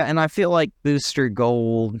 Yeah, and I feel like Booster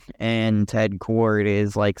Gold and Ted Kord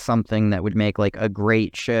is like something that would make like a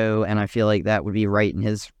great show, and I feel like that would be right in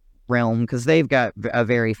his realm because they've got a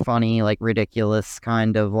very funny, like ridiculous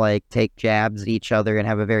kind of like take jabs at each other and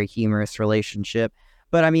have a very humorous relationship.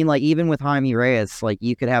 But I mean, like, even with Jaime Reyes, like,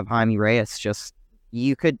 you could have Jaime Reyes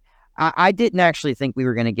I didn't actually think we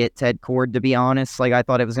were going to get Ted Kord, to be honest. Like, I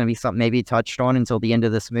thought it was going to be something maybe touched on until the end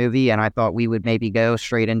of this movie, and I thought we would maybe go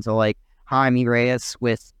straight into, like, Jaime Reyes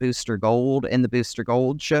with Booster Gold in the Booster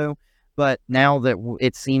Gold show. But now that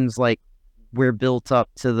it seems like we're built up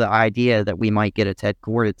to the idea that we might get a Ted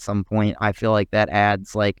Kord at some point, I feel like that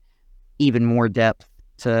adds, like, even more depth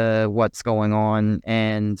to what's going on,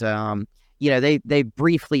 and, they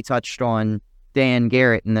briefly touched on Dan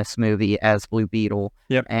Garrett in this movie as Blue Beetle.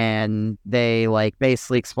 Yep. And they like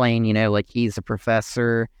basically explain, like he's a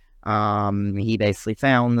professor. He basically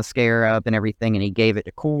found the Scarab and everything, and he gave it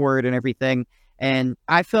to Kord and everything. And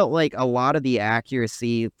I felt like a lot of the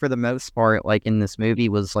accuracy, for the most part, like in this movie,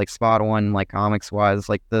 was like spot on, like comics wise.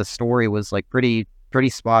 Like the story was like pretty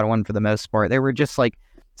spot on for the most part. There were just like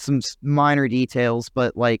some minor details,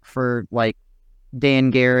 but like for like Dan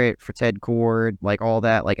Garrett, for Ted Kord, like all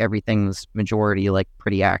that, like everything was majority like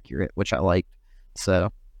pretty accurate, which I liked.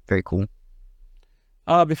 So very cool.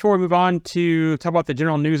 Before we move on to talk about the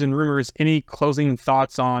general news and rumors, any closing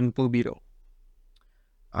thoughts on Blue Beetle?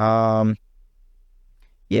 Yeah.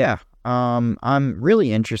 I'm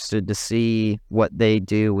really interested to see what they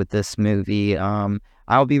do with this movie.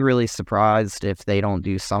 I'll be really surprised if they don't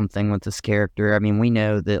do something with this character. I mean, we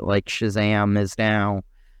know that like Shazam is now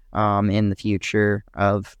in the future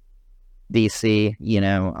of DC,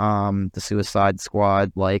 the Suicide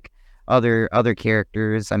Squad, like other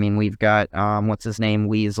characters. I mean, we've got what's his name,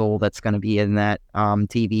 Weasel, that's going to be in that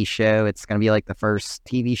TV show. It's going to be like the first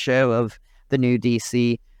TV show of the new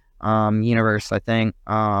DC universe, I think.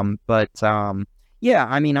 Yeah,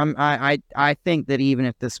 I mean, I think that even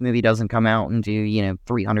if this movie doesn't come out and do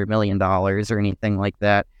 $300 million or anything like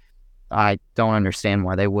that, I don't understand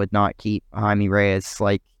why they would not keep Jaime Reyes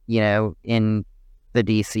in the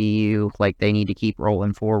DCU. Like, they need to keep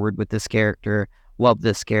rolling forward with this character. Love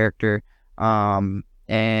this character. And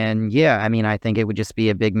yeah, I mean, I think it would just be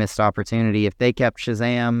a big missed opportunity if they kept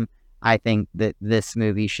Shazam. I think that this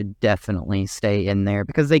movie should definitely stay in there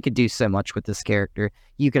because they could do so much with this character.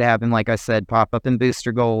 You could have him, like I said, pop up in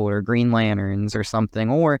Booster Gold or Green Lanterns or something,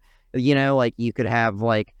 or you could have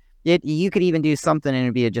you could even do something and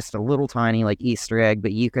it'd be just a little tiny Easter egg,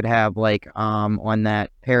 but you could have on that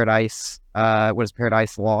Paradise, what is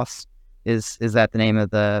Paradise Lost? Is that the name of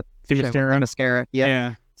the Mascara?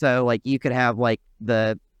 Yeah. So you could have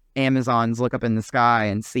the Amazons look up in the sky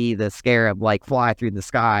and see the scarab fly through the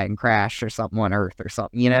sky and crash or something on Earth or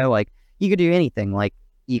something. You could do anything.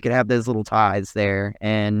 You could have those little ties there,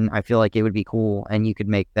 and I feel like it would be cool. And you could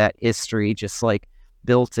make that history just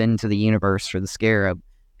built into the universe for the scarab,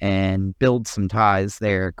 and build some ties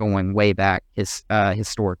there going way back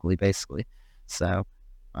historically, basically. So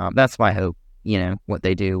that's my hope. What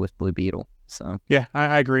they do with Blue Beetle. So yeah,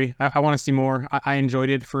 I agree. I want to see more. I enjoyed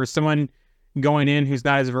it. For someone going in who's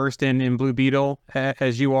not as versed in Blue Beetle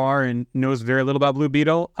as you are and knows very little about Blue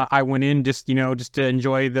Beetle, I went in just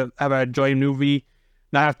to have a joy movie,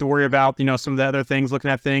 not have to worry about some of the other things,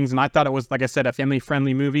 looking at things. And I thought it was, like I said, a family fun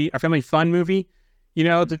movie.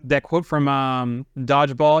 That quote from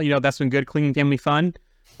Dodgeball, that's been good, clean family fun.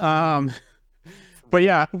 But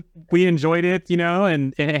yeah, we enjoyed it,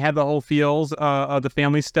 and it had the whole feels of the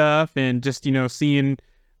family stuff, and just seeing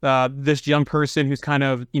this young person who's kind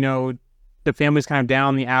of the family's kind of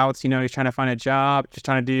down the outs. He's trying to find a job, just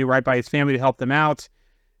trying to do right by his family to help them out.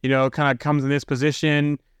 Kind of comes in this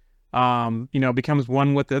position, becomes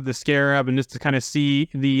one with the scarab, and just to kind of see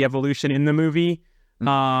the evolution in the movie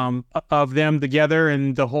of them together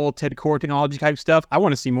and the whole Ted Core technology type stuff. I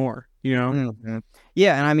want to see more. Mm-hmm.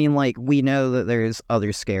 Yeah, and I mean, we know that there's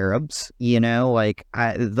other scarabs. I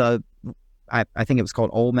think it was called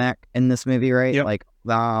Olmec in this movie, right? Yep.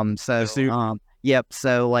 Yep.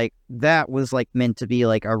 So that was meant to be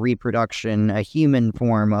a reproduction, a human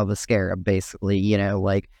form of a scarab, basically.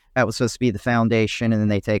 That was supposed to be the foundation, and then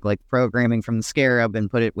they take programming from the scarab and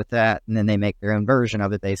put it with that, and then they make their own version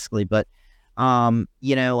of it, basically. But I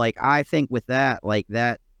think with that,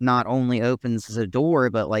 that not only opens the door,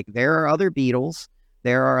 but there are other beetles,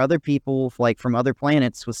 there are other people from other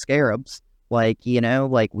planets with scarabs. We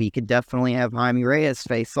could definitely have Jaime Reyes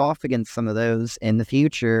face off against some of those in the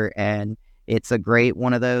future, and it's a great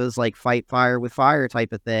one of those fight fire with fire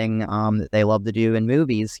type of thing that they love to do in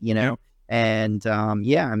movies, Yep. And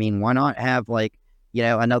yeah, I mean, why not have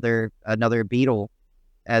another Beetle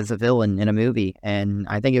as a villain in a movie? And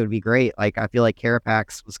I think it would be great. I feel like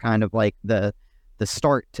Carapax was kind of the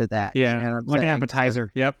start to that. Yeah, an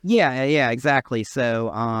appetizer. Yep. Yeah, exactly.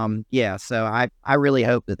 So so I really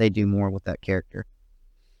hope that they do more with that character.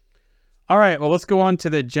 All right, well, let's go on to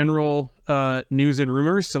the general news and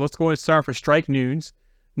rumors. So let's go and start for strike news.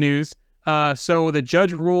 So the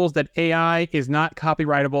judge rules that AI is not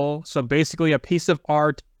copyrightable. So basically, a piece of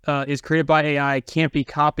art is created by AI can't be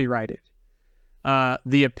copyrighted.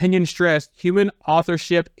 The opinion stressed human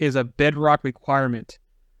authorship is a bedrock requirement.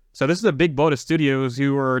 So this is a big blow to studios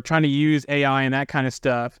who are trying to use AI and that kind of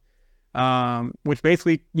stuff, which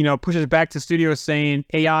basically, pushes back to studios saying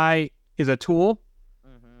AI is a tool,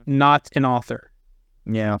 not an author.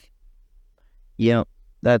 Yeah.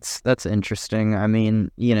 That's interesting. I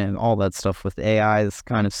mean, all that stuff with AI is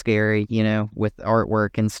kind of scary, with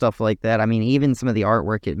artwork and stuff like that. I mean, even some of the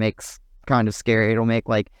artwork it makes kind of scary. It'll make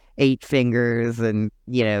 8 fingers and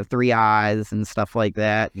 3 eyes and stuff like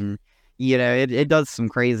that, and it does some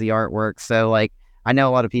crazy artwork. So I know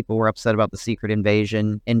a lot of people were upset about the Secret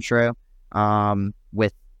Invasion intro,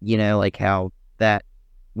 with how that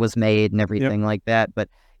was made and everything like that. But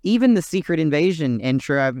even the Secret Invasion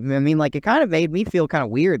intro, I mean, it kind of made me feel kind of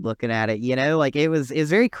weird looking at it. It was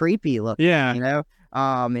very creepy looking. Yeah.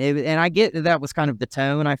 And I get that was kind of the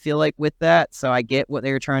tone, I feel with that. So I get what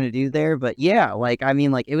they were trying to do there. But yeah, I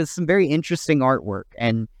mean, it was some very interesting artwork.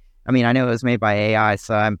 And I mean, I know it was made by AI,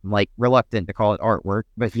 so I'm reluctant to call it artwork,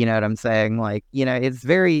 but you know what I'm saying?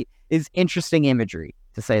 It's interesting imagery,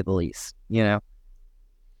 to say the least,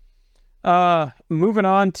 Moving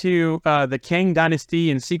on to the Kang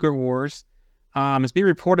Dynasty and Secret Wars. It's being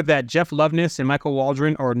reported that Jeff Loveness and Michael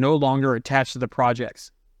Waldron are no longer attached to the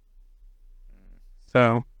projects.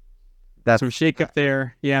 So That's some shakeup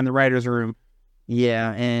there, in the writers' room.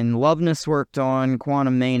 Yeah, and Loveness worked on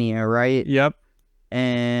Quantum Mania, right? Yep.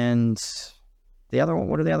 And the other one,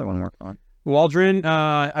 what did the other one work on? Waldron,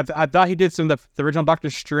 I thought he did some of the original Doctor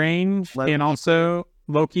Strange Loki. And also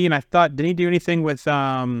Loki, and I thought, did he do anything with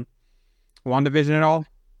WandaVision at all?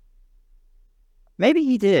 Maybe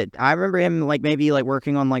he did. I remember him maybe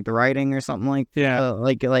working on the writing or something like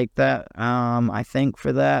that. I think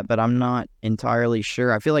for that, but I'm not entirely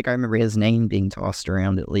sure. I feel like I remember his name being tossed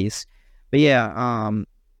around at least. But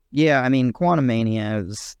I mean, Quantum Mania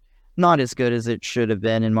is not as good as it should have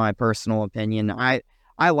been in my personal opinion. I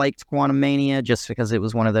liked Quantum Mania just because it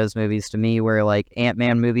was one of those movies to me where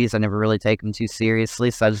Ant-Man movies, I never really take them too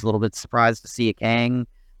seriously, so I was a little bit surprised to see a Kang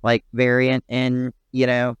variant in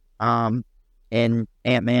in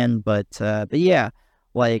Ant-Man, but yeah,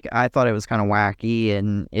 I thought it was kind of wacky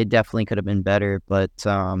and it definitely could have been better, but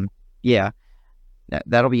yeah,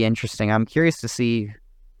 that'll be interesting. I'm curious to see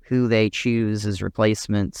who they choose as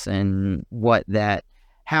replacements and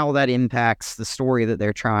how that impacts the story that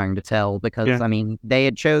they're trying to tell, because I mean, they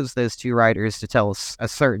had chose those two writers to tell a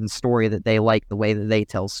certain story that they like the way that they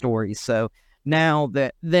tell stories. So now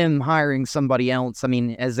that them hiring somebody else, I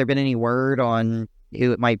mean, has there been any word on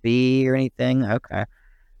who it might be or anything? Okay.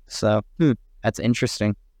 So, that's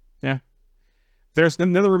interesting. Yeah. There's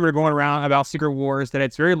another rumor going around about Secret Wars that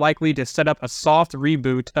it's very likely to set up a soft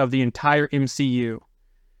reboot of the entire MCU.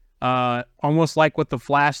 Almost like what The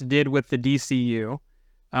Flash did with the DCU.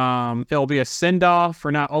 It'll be a send-off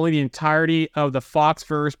for not only the entirety of the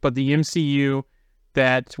Foxverse, but the MCU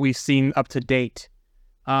that we've seen up to date.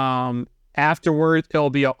 Afterwards, it'll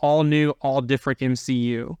be an all-new, all-different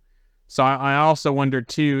MCU. So I also wonder,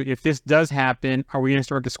 too, if this does happen, are we going to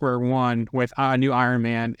start at square one with a new Iron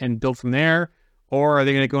Man and build from there? Or are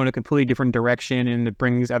they going to go in a completely different direction and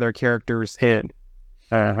bring these other characters in?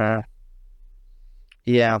 Yeah.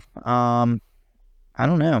 I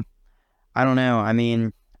don't know. I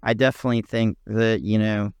mean, I definitely think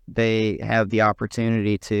that, they have the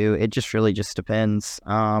opportunity to. It just really just depends.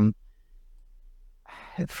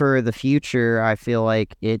 For the future, I feel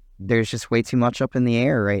like there's just way too much up in the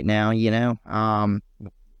air right now,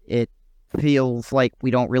 it feels like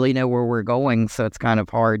we don't really know where we're going, so it's kind of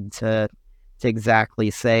hard to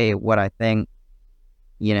exactly say what I think,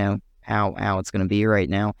 how it's going to be right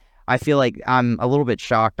now. I feel like I'm a little bit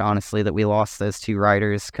shocked, honestly, that we lost those two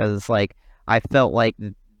writers, because I felt like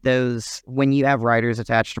those, when you have writers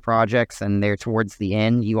attached to projects and they're towards the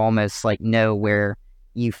end, you almost know where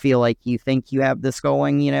you feel like you think you have this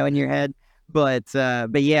going, in your head. But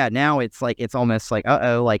yeah, now it's almost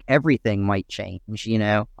everything might change,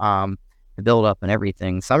 the build up and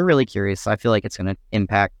everything. So I'm really curious. I feel like it's going to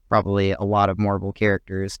impact probably a lot of Marvel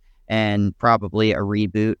characters and probably a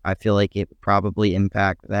reboot. I feel like it would probably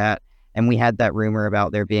impact that. And we had that rumor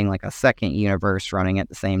about there being a second universe running at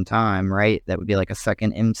the same time, right? That would be a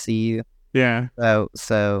second MCU. Yeah.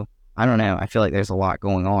 So I don't know. I feel like there's a lot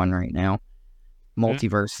going on right now.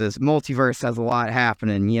 Multiverse has a lot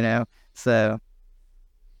happening, so.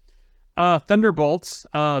 Thunderbolts,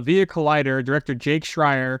 via Collider, director Jake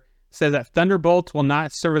Schreier says that Thunderbolts will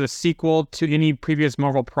not serve as a sequel to any previous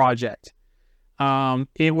Marvel project.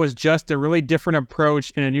 It was just a really different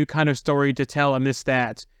approach and a new kind of story to tell in this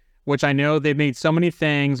that, which I know they've made so many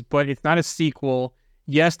things, but it's not a sequel.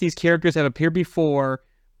 Yes, these characters have appeared before,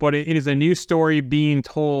 but it is a new story being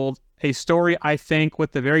told, a story, I think,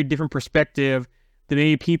 with a very different perspective that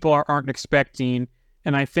many people aren't expecting.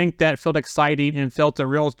 And I think that felt exciting and felt a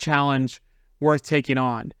real challenge worth taking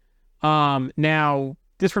on. Now,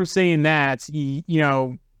 just from saying that,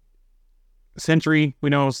 Sentry, we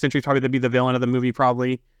know Sentry's probably to be the villain of the movie,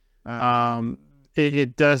 probably.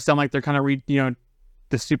 It does sound like they're kind of,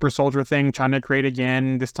 the super soldier thing, trying to create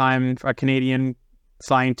again, this time a Canadian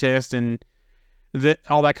scientist and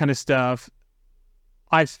all that kind of stuff.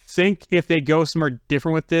 I think if they go somewhere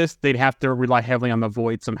different with this, they'd have to rely heavily on the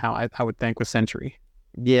Void somehow, I would think, with Sentry.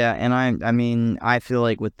 Yeah, and I mean, I feel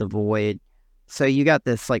like with the Void, so you got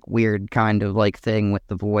this weird kind of thing with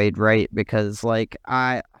the Void, right? Because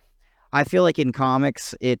I feel like in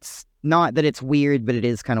comics, it's not that it's weird, but it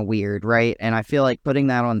is kind of weird, right? And I feel like putting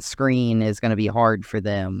that on screen is going to be hard for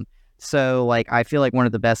them. So I feel like one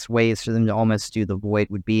of the best ways for them to almost do the Void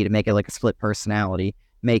would be to make it a split personality,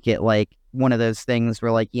 make it one of those things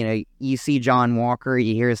where you see John Walker,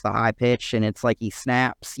 you hear the high pitch and it's he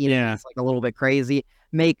snaps, it's a little bit crazy.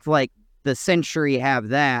 Make the Sentry have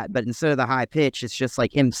that, but instead of the high pitch, it's just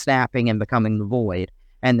like him snapping and becoming the Void,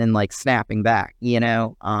 and then like snapping back,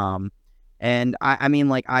 and I mean,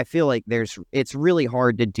 like, I feel like it's really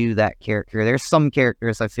hard to do that character. There's some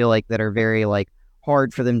characters I feel like that are very like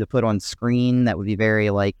hard for them to put on screen. That would be very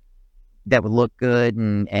like that would look good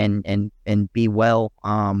and be well.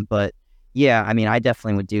 But yeah, I mean, I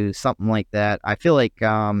definitely would do something like that. I feel like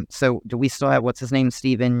so do we still have what's his name?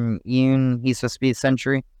 Steven Yeun. He's supposed to be a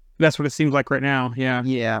Sentry. That's what it seems like right now.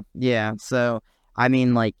 Yeah. Yeah. So I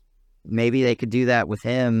mean, like, maybe they could do that with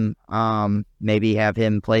him. Maybe have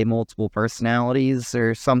him play multiple personalities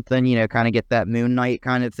or something, kind of get that Moon Knight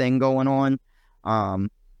kind of thing going on. And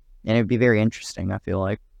it'd be very interesting, I feel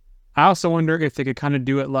like. I also wonder if they could kind of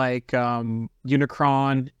do it like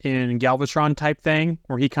Unicron in Galvatron type thing,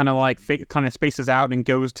 where he kind of like kind of spaces out and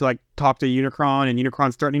goes to like talk to Unicron, and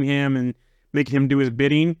Unicron's threatening him and making him do his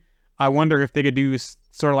bidding. I wonder if they could do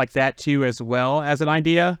sort of like that too, as well as an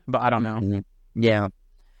idea, but I don't know. Mm-hmm. Yeah.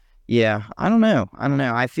 I don't know.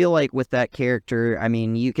 I feel like with that character, I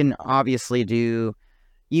mean, you can obviously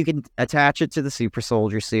you can attach it to the super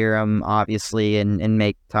soldier serum, obviously, and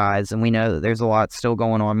make ties. And we know that there's a lot still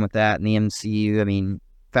going on with that in the MCU. I mean,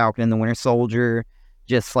 Falcon and the Winter Soldier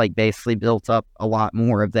just like basically built up a lot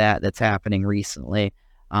more of that's happening recently.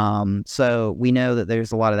 So we know that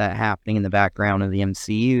there's a lot of that happening in the background of the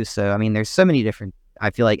MCU. So, I mean, there's so many different,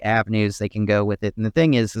 I feel like, avenues they can go with it. And the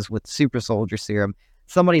thing is with super soldier serum,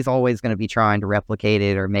 somebody's always going to be trying to replicate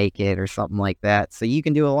it or make it or something like that. So you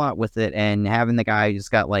can do a lot with it. And having the guy who's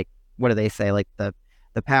got like, what do they say? Like the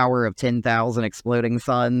power of 10,000 exploding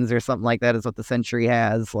suns or something like that is what the Sentry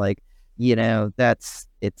has. Like,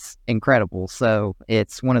 it's incredible. So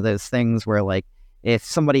it's one of those things where like, if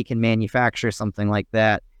somebody can manufacture something like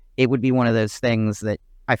that, it would be one of those things that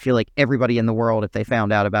I feel like everybody in the world, if they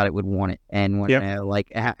found out about it, would want it and want to know,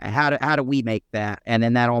 like, how do we make that? And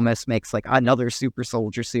then that almost makes like another super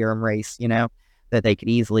soldier serum race, that they could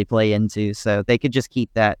easily play into. So they could just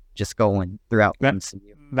keep that just going throughout the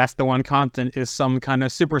MCU. That's the one constant, is some kind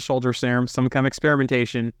of super soldier serum, some kind of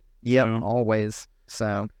experimentation. Yep, always.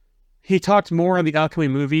 So he talked more in the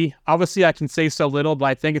upcoming movie. Obviously, I can say so little, but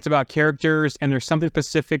I think it's about characters, and there's something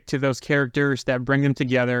specific to those characters that bring them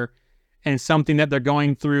together, and something that they're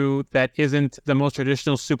going through that isn't the most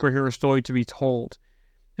traditional superhero story to be told.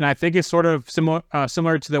 And I think it's sort of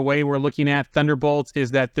similar to the way we're looking at Thunderbolts,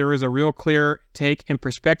 is that there is a real clear take and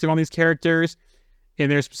perspective on these characters.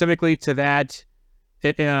 And there's specifically to that,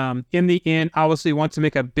 in the end, obviously want to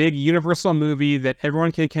make a big universal movie that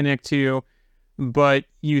everyone can connect to, but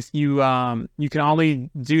you can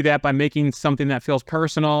only do that by making something that feels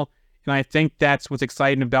personal. And I think that's what's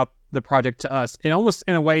exciting about the project to us. It almost,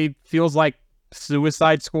 in a way, feels like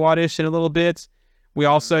Suicide Squad-ish in a little bit. We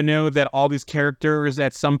also know that all these characters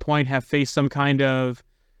at some point have faced some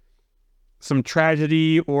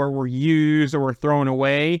tragedy, or were used, or were thrown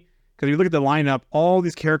away. Because you look at the lineup, all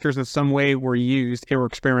these characters in some way were used or were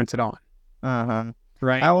experimented on.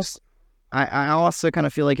 Right? I also kind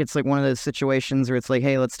of feel like it's like one of those situations where it's like,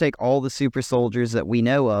 hey, let's take all the super soldiers that we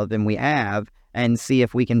know of and we have, and see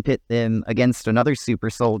if we can pit them against another super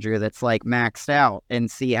soldier that's like maxed out, and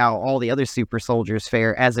see how all the other super soldiers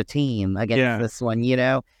fare as a team against this one,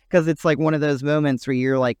 because it's like one of those moments where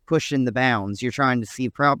you're like pushing the bounds. You're trying to see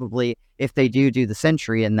probably if they do the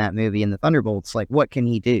Sentry in that movie in the Thunderbolts, like what can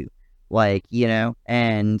he do? Like,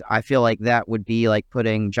 and I feel like that would be like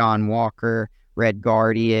putting John Walker, Red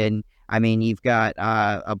Guardian. I mean, you've got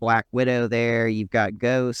a Black Widow there, you've got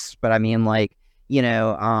Ghost, but I mean, like,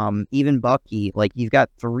 even Bucky, like, you've got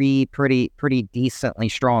three pretty decently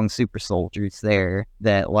strong super soldiers there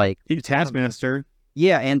that, like... Taskmaster.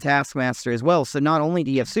 Yeah, and Taskmaster as well. So not only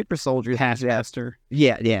do you have super soldiers... Taskmaster.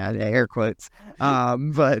 Yeah, air quotes.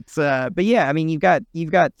 But yeah, I mean,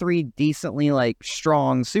 you've got three decently, like,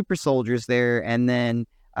 strong super soldiers there, and then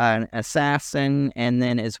an assassin, and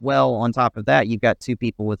then as well, on top of that, you've got two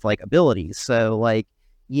people with, like, abilities. So, like,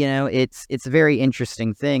 it's a very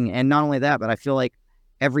interesting thing. And not only that, but I feel like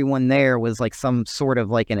everyone there was like some sort of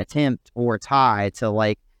like an attempt or tie to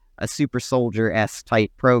like a super soldier-esque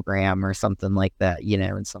type program or something like that,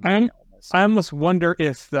 and something I almost wonder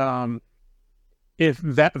if that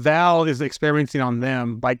Val is experimenting on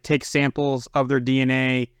them, like take samples of their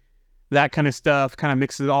DNA, that kind of stuff, kind of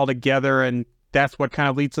mixes it all together, and that's what kind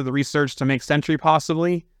of leads to the research to make Sentry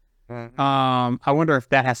possibly. I wonder if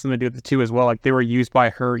that has something to do with the two as well, like they were used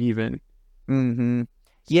by her even.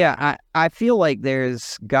 Yeah, I feel like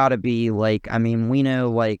there's gotta be, like, I mean, we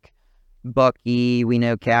know, like, Bucky, we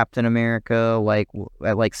know Captain America,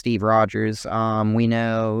 like Steve Rogers, we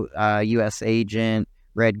know U.S. Agent,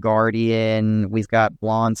 Red Guardian. We've got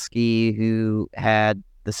Blonsky, who had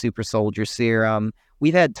the super soldier serum.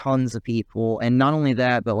 We've had tons of people, and not only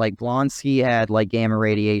that, but like Blonsky had like gamma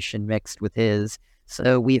radiation mixed with his.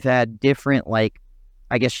 So we've had different, like,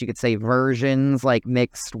 I guess you could say versions, like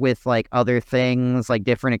mixed with like other things, like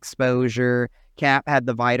different exposure. Cap had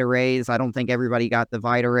the Vita rays. I don't think everybody got the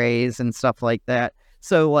Vita rays and stuff like that.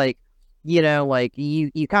 So like, like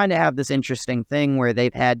you kind of have this interesting thing where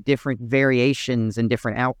they've had different variations and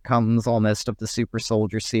different outcomes almost of the super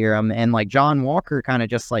soldier serum. And like John Walker kind of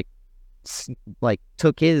just like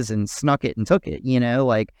took his and snuck it and took it,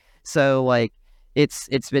 so like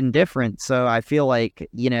it's been different. So I feel like,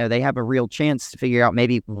 they have a real chance to figure out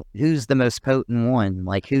maybe who's the most potent one,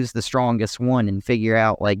 like who's the strongest one, and figure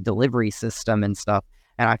out like delivery system and stuff.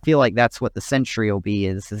 And I feel like that's what the Sentry will be,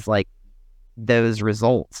 is like those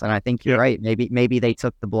results. And I think you're right. Maybe they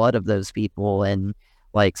took the blood of those people and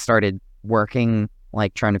like started working,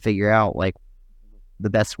 like trying to figure out like the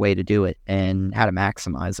best way to do it and how to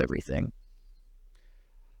maximize everything.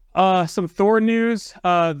 Some Thor news.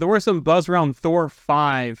 There was some buzz around Thor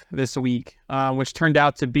 5 this week, which turned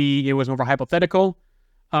out to be, it was more hypothetical.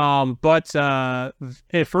 But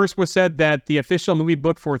it first was said that the official movie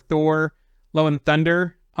book for Thor Love and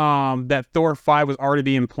Thunder, that Thor 5 was already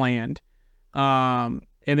being planned. And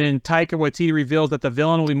then Taika Waititi reveals that the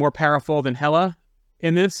villain will be more powerful than Hela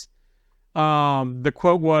in this. The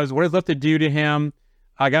quote was, "What is left to do to him?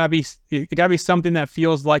 It gotta be something that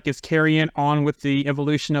feels like it's carrying on with the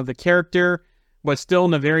evolution of the character, but still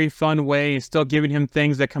in a very fun way, and still giving him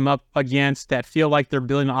things that come up against that feel like they're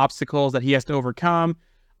building obstacles that he has to overcome.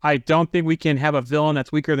 I don't think we can have a villain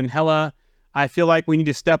that's weaker than Hela. I feel like we need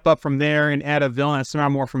to step up from there and add a villain that's somehow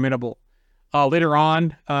more formidable." Later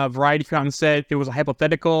on, Variety came out and said it was a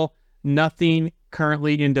hypothetical, nothing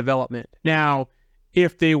currently in development. Now,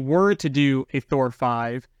 if they were to do a Thor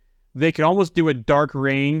 5, they could almost do a Dark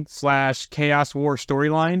Reign / Chaos War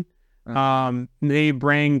storyline. They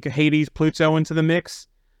bring Hades, Pluto into the mix,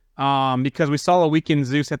 because we saw a weakened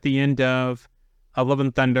Zeus at the end of Love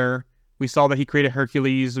and Thunder. We saw that he created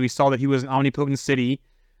Hercules. We saw that he was an omnipotent city.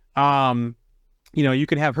 You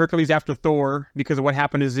could have Hercules after Thor because of what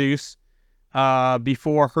happened to Zeus.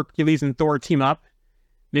 Before Hercules and Thor team up.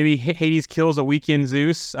 Maybe Hades kills a weakened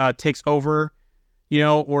Zeus, takes over,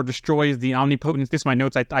 or destroys the omnipotent. This is my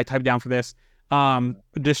notes I typed down for this.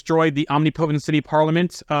 Destroyed the omnipotent city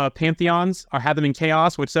parliament pantheons, or have them in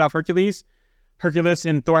chaos, which set off Hercules. Hercules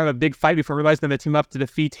and Thor have a big fight before realizing that they team up to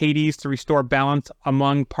defeat Hades to restore balance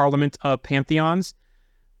among parliament pantheons.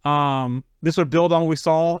 This would build on what we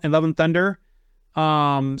saw in Love and Thunder.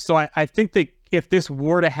 So I think that if this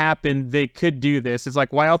were to happen, they could do this. It's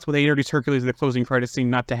like, why else would they introduce Hercules in the closing credit scene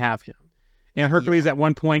not to have him? And Hercules at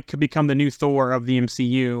one point could become the new Thor of the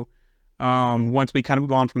MCU once we kind of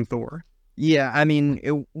move on from Thor. Yeah, I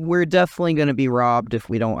mean, we're definitely going to be robbed if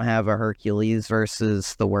we don't have a Hercules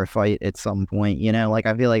versus Thor fight at some point, Like,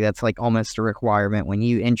 I feel like that's like almost a requirement. When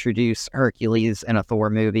you introduce Hercules in a Thor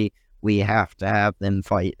movie, we have to have them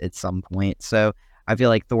fight at some point. So I feel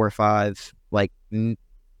like Thor 5, like,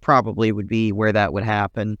 probably would be where that would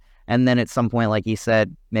happen. And then at some point, like you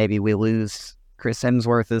said, maybe we lose Chris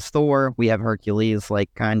Hemsworth as Thor. We have Hercules like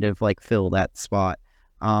kind of like fill that spot.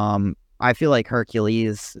 I feel like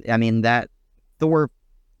Hercules, I mean, that Thor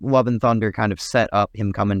Love and Thunder kind of set up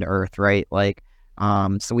him coming to Earth, right? Like,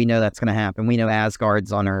 so we know that's going to happen. We know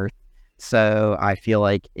Asgard's on Earth. So I feel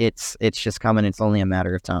like it's just coming. It's only a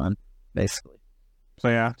matter of time, basically. So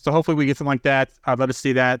yeah, so hopefully we get something like that. I'd love to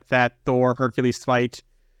see that Thor Hercules fight.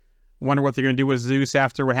 Wonder what they're going to do with Zeus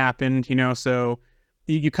after what happened, so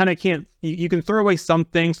you kind of can't, you can throw away some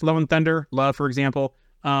things, Love and Thunder, Love, for example,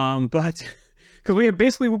 but because we have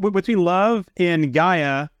basically, between Love and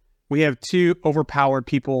Gaia, we have two overpowered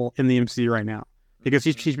people in the MCU right now, because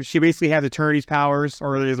she basically has Eternity's powers,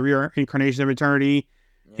 or there's a reincarnation of Eternity,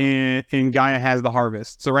 and Gaia has the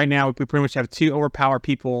Harvest. So right now, we pretty much have two overpowered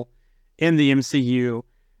people in the MCU.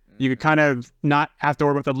 You could kind of not have to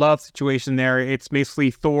worry about the Love situation there. It's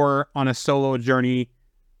basically Thor on a solo journey,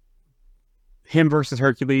 him versus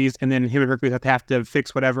Hercules, and then him and Hercules have to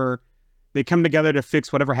fix whatever. They come together to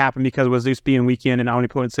fix whatever happened because of Zeus being weakened and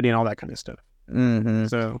omnipotent city and all that kind of stuff. Mm-hmm.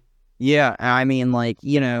 So, yeah, I mean, like,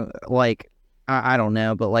 like, I don't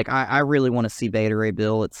know, but like, I really want to see Beta Ray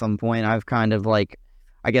Bill at some point. I've kind of like,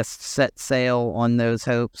 I guess, set sail on those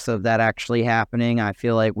hopes of that actually happening. I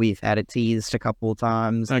feel like we've had it teased a couple of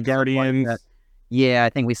times. Guardians. Yeah,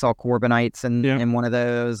 I think we saw Corbinites in one of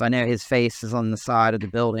those. I know his face is on the side of the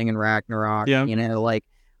building in Ragnarok. Yeah. Like,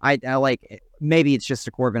 I like, maybe it's just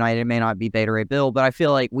a Corbinite. It may not be Beta Ray Bill, but I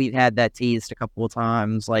feel like we've had that teased a couple of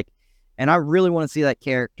times. Like, And I really want to see that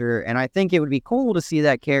character. And I think it would be cool to see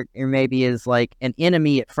that character maybe as like an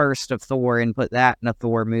enemy at first of Thor and put that in a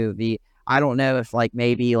Thor movie. I don't know if like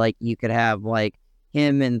maybe like you could have like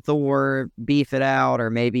him and Thor beef it out, or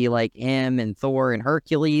maybe like him and Thor and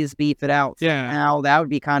Hercules beef it out. Yeah. Somehow. That would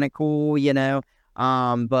be kind of cool, you know?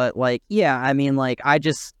 But like, yeah, I mean, like,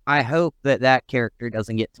 I hope that character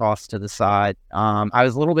doesn't get tossed to the side. I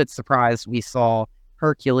was a little bit surprised we saw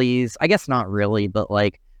Hercules. I guess not really, but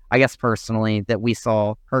like, I guess personally that we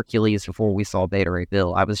saw Hercules before we saw Beta Ray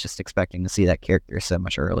Bill. I was just expecting to see that character so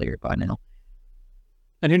much earlier by now.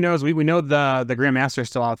 And who knows? We know the Grandmaster is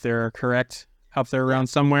still out there, correct? Out there around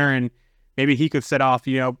somewhere, and maybe he could set off.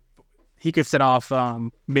 Beta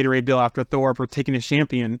Ray Bill after Thor for taking his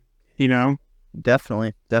champion. You know,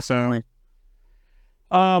 definitely. So,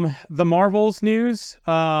 the Marvels news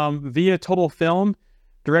via Total Film.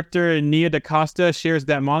 Director Nia DaCosta shares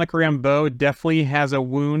that Monica Rambeau definitely has a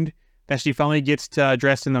wound that she finally gets to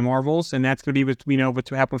address in the Marvels, and that's going to be what's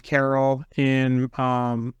happened with Carol and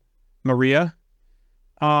Maria.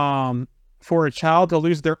 For a child to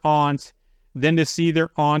lose their aunt, then to see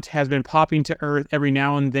their aunt has been popping to Earth every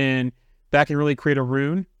now and then, that can really create a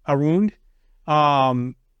wound.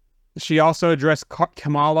 She also addressed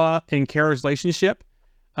Kamala and Carol's relationship.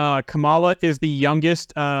 Kamala is the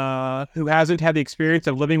youngest who hasn't had the experience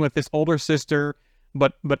of living with this older sister,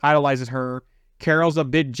 but idolizes her. Carol's a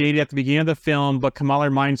bit jaded at the beginning of the film, but Kamala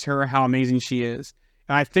reminds her how amazing she is.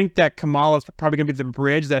 And I think that Kamala is probably going to be the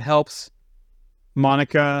bridge that helps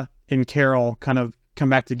Monica and Carol kind of come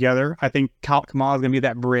back together. I think Kamala is going to be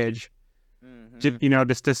that bridge,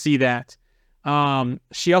 just to see that.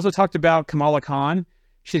 She also talked about Kamala Khan.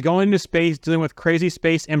 She's going into space, dealing with crazy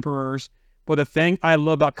space emperors. But the thing I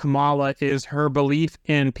love about Kamala is her belief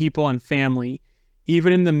in people and family.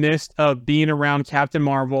 Even in the midst of being around Captain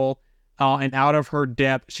Marvel and out of her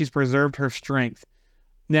depth, she's preserved her strength.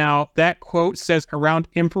 Now, that quote says around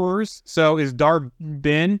emperors. So is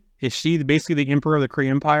Dar-Benn, is she basically the emperor of the Kree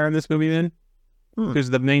Empire in this movie then? Who's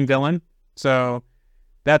the main villain? So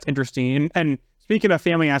that's interesting. And speaking of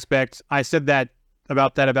family aspects, I said that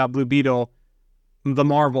about Blue Beetle. The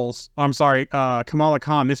Marvels, Kamala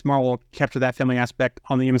Khan, Miss Marvel captured that family aspect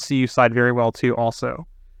on the MCU side very well too also.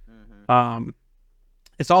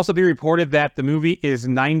 It's also been reported that the movie is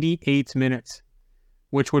 98 minutes,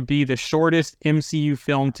 which would be the shortest MCU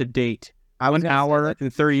film to date. 1 hour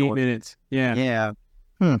and 38 minutes. Yeah.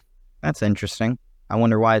 That's interesting. I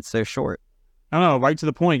wonder why it's so short. I don't know, right to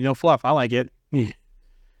the point, no fluff. I like it.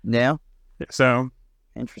 Yeah. So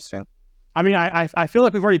interesting. I mean, I feel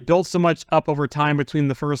like we've already built so much up over time between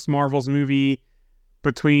the first Marvel's movie,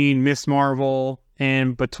 between Miss Marvel,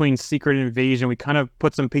 and between Secret Invasion. We kind of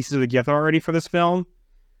put some pieces together already for this film.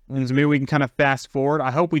 And so maybe we can kind of fast forward. I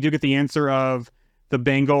hope we do get the answer of the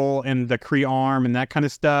Bengal and the Kree arm and that kind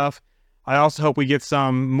of stuff. I also hope we get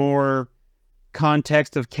some more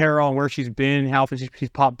context of Carol and where she's been, how she's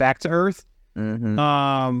popped back to Earth.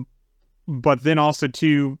 But then also,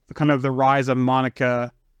 too, kind of the rise of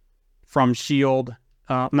Monica from S.H.I.E.L.D.,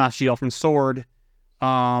 from S.W.O.R.D.,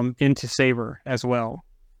 into Saber as well.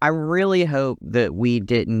 I really hope that we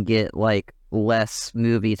didn't get, like, less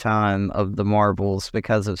movie time of the Marvels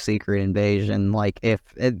because of Secret Invasion. Like, if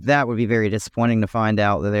that would be very disappointing to find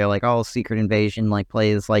out that they're like, oh, Secret Invasion, like,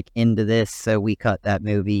 plays, like, into this, so we cut that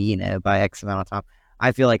movie, by X amount of time.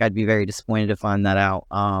 I feel like I'd be very disappointed to find that out,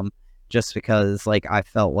 just because, like, I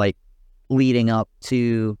felt like leading up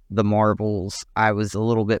to the Marvels, I was a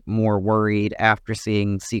little bit more worried after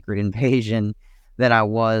seeing Secret Invasion than I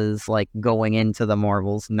was, like, going into the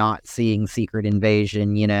Marvels, not seeing Secret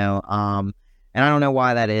Invasion, and I don't know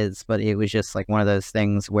why that is, but it was just, like, one of those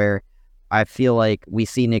things where I feel like we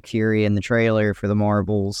see Nick Fury in the trailer for the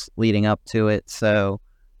Marvels leading up to it, so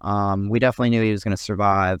we definitely knew he was going to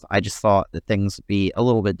survive. I just thought that things would be a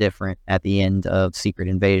little bit different at the end of Secret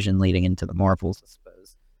Invasion leading into the Marvels, I suppose.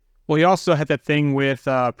 Well, he also had that thing with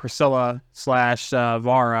Priscilla /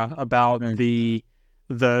 Vara about the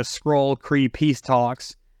Skrull Kree peace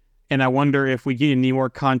talks, and I wonder if we get any more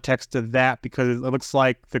context to that, because it looks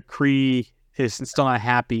like the Kree is still not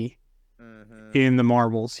happy in the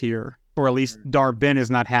Marvels here, or at least Dar-Benn is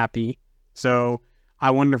not happy. So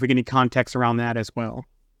I wonder if we get any context around that as well.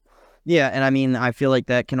 Yeah, and I mean, I feel like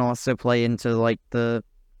that can also play into, like, the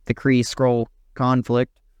Kree-Skrull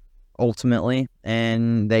conflict ultimately,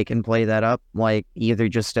 and they can play that up, like, either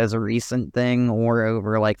just as a recent thing or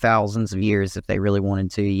over, like, thousands of years if they really wanted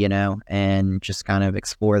to, and just kind of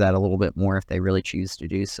explore that a little bit more if they really choose to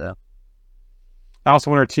do so. I also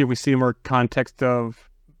wonder, too, if we see more context of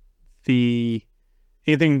the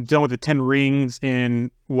anything done with the 10 rings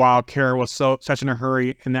and while Kara was such in a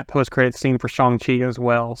hurry in that post-credit scene for Shang-Chi as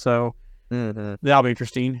well. So that'll be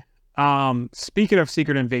interesting. Speaking of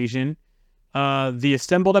Secret Invasion, the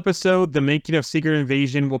assembled episode, The Making of Secret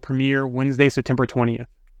Invasion, will premiere Wednesday, September 20th.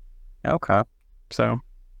 Okay. So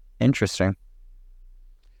Interesting.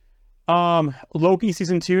 Loki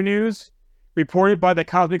season 2 news. Reported by the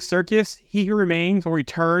Cosmic Circus, He Who Remains will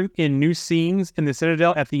return in new scenes in the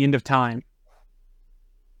Citadel at the end of time.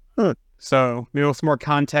 So maybe some more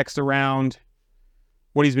context around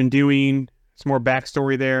what he's been doing, some more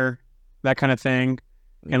backstory there, that kind of thing,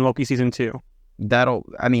 in Loki season 2.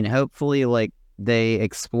 Hopefully, like, they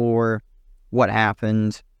explore what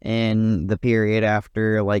happened in the period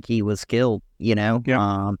after, like, he was killed, you know?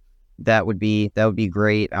 Yep. That would be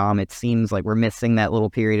great. It seems like we're missing that little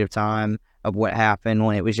period of time of what happened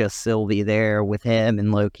when it was just Sylvie there with him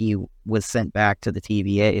and Loki was sent back to the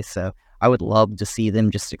TVA. So I would love to see them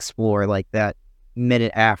just explore like that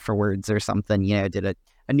minute afterwards or something, you know, did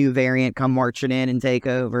a new variant come marching in and take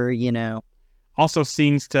over, you know. Also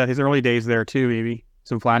scenes to his early days there too, maybe.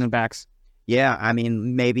 Some flashbacks. Yeah, I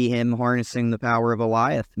mean, maybe him harnessing the power of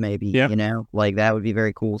Goliath, maybe, you know, like that would be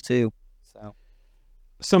very cool too. So,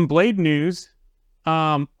 some Blade news.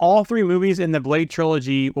 All 3 movies in the Blade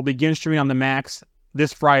trilogy will begin streaming on the Max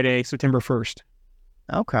this Friday, September 1st.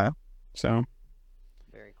 Okay. So,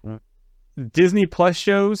 very cool. Disney Plus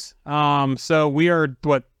shows. So we are,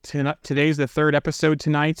 today's the 3rd episode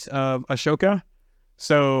tonight of Ahsoka.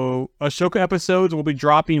 So Ahsoka episodes will be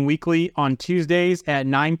dropping weekly on Tuesdays at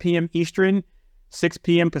 9 p.m. Eastern, 6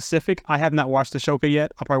 p.m. Pacific. I have not watched Ahsoka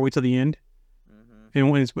yet. I'll probably wait till the end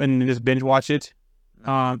and just binge watch it.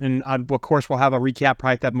 And of course, we'll have a recap,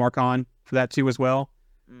 probably that Mark on for that too as well,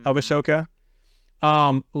 of Ahsoka.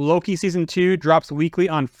 Loki season 2 drops weekly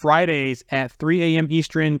on Fridays at 3 a.m.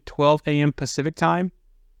 Eastern, 12 a.m. Pacific time.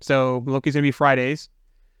 So Loki's gonna be Fridays.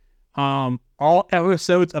 All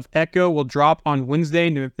episodes of Echo will drop on Wednesday,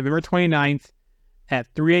 November 29th at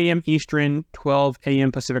 3 a.m. Eastern, 12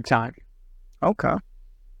 a.m. Pacific time. Okay.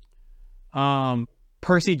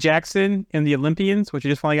 Percy Jackson and the Olympians, which I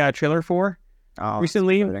just finally got a trailer for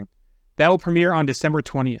recently, that will premiere on December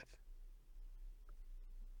 20th.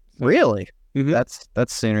 Really? Mm-hmm.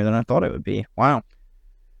 That's sooner than I thought it would be. Wow.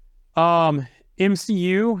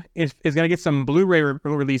 MCU is going to get some Blu-ray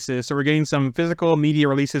releases, so we're getting some physical media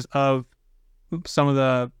releases of some of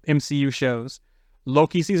the MCU shows.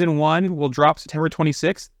 Loki season 1 will drop September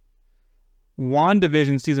 26th.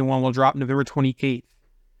 WandaVision season 1 will drop November 28th.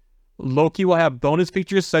 Loki will have bonus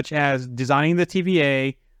features such as designing the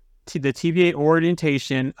TVA, the TVA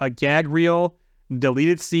orientation, a gag reel,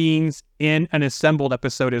 deleted scenes, and an assembled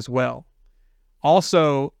episode as well.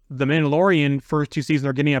 Also, The Mandalorian first 2 seasons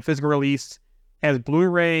are getting a physical release as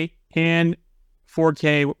Blu-ray and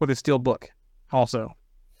 4K with a steel book also.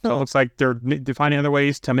 So it looks like they're finding other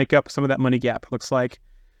ways to make up some of that money gap. It looks like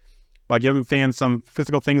by giving fans some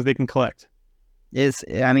physical things they can collect. It's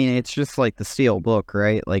just like the steel book,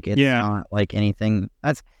 right? Like, it's not like anything.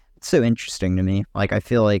 That's so interesting to me. Like, I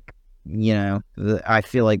feel like, you know, I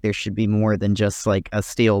feel like there should be more than just like a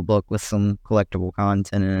steel book with some collectible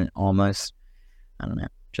content in it almost. I don't know.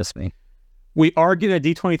 Just me. We are getting a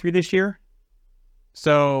D23 this year.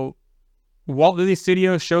 So Walt Disney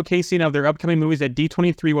Studios showcasing of their upcoming movies at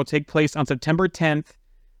D23 will take place on September 10th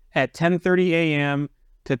at 10:30 a.m.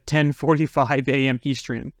 to 10:45 a.m.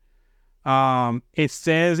 Eastern. It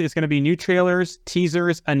says it's going to be new trailers,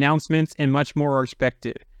 teasers, announcements, and much more are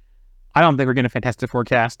expected. I don't think we're getting a Fantastic Four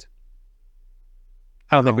cast.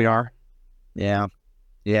 I don't think we are. Yeah,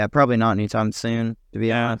 probably not anytime soon, to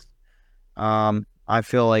be honest. I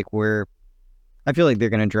feel like they're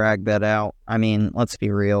going to drag that out. I mean, let's be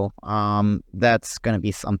real. That's going to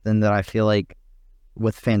be something that I feel like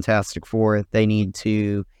with Fantastic Four, they need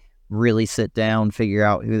to really sit down, figure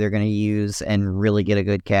out who they're going to use, and really get a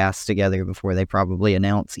good cast together before they probably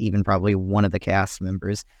announce even probably one of the cast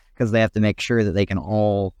members, because they have to make sure that they can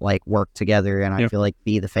all like work together and I feel like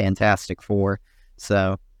be the Fantastic Four.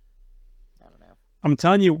 So I don't know. I'm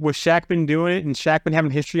telling you, with Shaq been doing it and Shaq been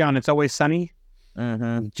having history on It's Always Sunny,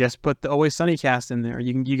 just put the Always Sunny cast in there.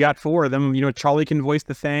 You got 4 of them. You know, Charlie can voice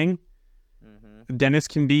the Thing. Dennis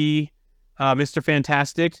can be Mr.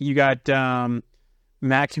 Fantastic. You got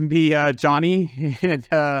Matt can be Johnny,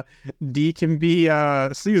 and D can be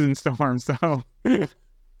Susan Storm. So, you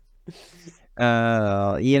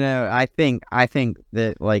know, I think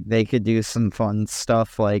that like they could do some fun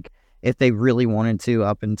stuff. Like, if they really wanted to,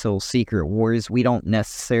 up until Secret Wars, we don't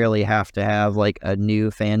necessarily have to have like a new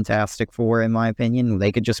Fantastic Four, in my opinion.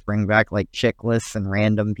 They could just bring back like Chickless and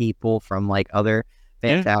random people from like other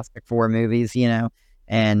Fantastic Four movies, you know,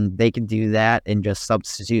 and they could do that and just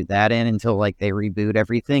substitute that in until like they reboot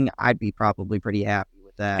everything, I'd be probably pretty happy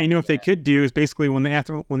with that. And if they could do is basically when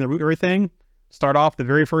they root everything, start off the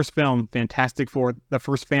very first film, Fantastic Four, the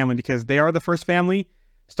first family, because they are the first family.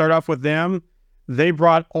 Start off with them. They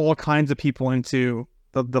brought all kinds of people into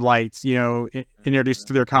the lights, introduced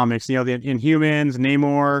to their comics. The Inhumans,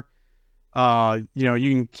 Namor. You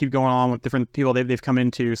can keep going on with different people they've come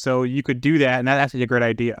into. So you could do that, and that's actually a great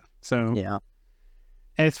idea. So yeah.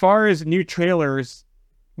 And as far as new trailers,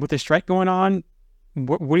 with the strike going on,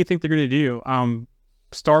 what do you think they're going to do?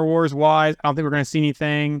 Star Wars wise, I don't think we're going to see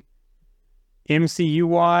anything. MCU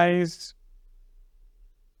wise,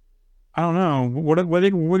 I don't know. What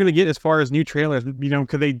we're going to get as far as new trailers?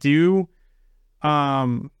 Could they do?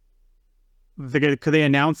 Could they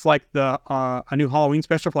announce like a new Halloween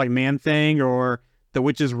special for like Man-Thing or The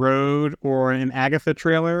Witch's Road or an Agatha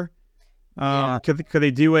trailer? Yeah. Could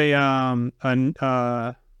they do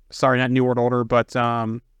sorry, not New World Order, but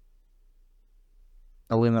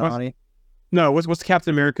Illuminati? What's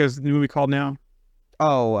Captain America's movie called now?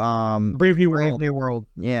 Oh, Brave New Brave World. New World.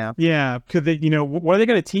 Yeah. Yeah. Could they, what are they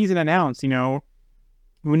going to tease and announce? Moon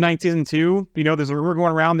Knight Season 2, there's a rumor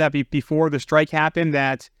going around that before the strike happened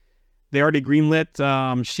that they already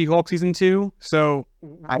greenlit She-Hulk Season 2. So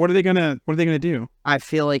what are they gonna do? I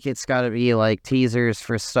feel like it's got to be like teasers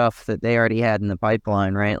for stuff that they already had in the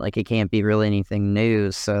pipeline, right? Like it can't be really anything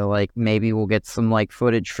new. So like maybe we'll get some like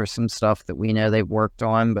footage for some stuff that we know they've worked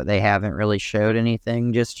on, but they haven't really showed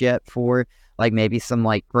anything just yet for. Like maybe some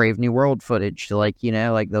like Brave New World footage, like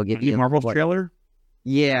like they'll give you Marvel's like, trailer.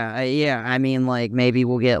 Yeah. I mean, like maybe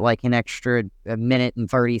we'll get like an extra minute and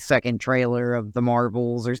 30-second trailer of the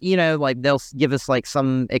Marvels, or like they'll give us like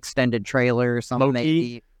some extended trailer or something. Loki?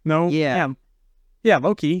 Maybe. No. Yeah.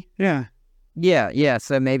 Loki. Yeah. Yeah.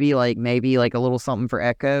 So maybe like a little something for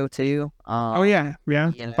Echo too. Oh yeah.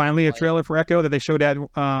 Finally, a trailer for Echo that they showed at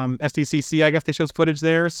SDCC. I guess they showed footage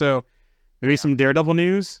there. So maybe some Daredevil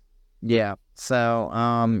news. Yeah. So,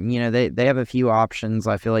 they have a few options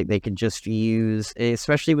I feel like they could just use,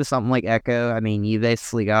 especially with something like Echo. I mean, you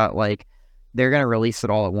basically got like, they're going to release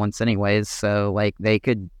it all at once anyways. So like they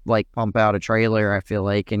could like pump out a trailer, I feel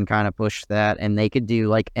like, and kind of push that. And they could do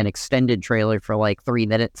like an extended trailer for like 3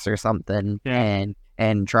 minutes or something and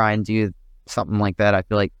try and do something like that. I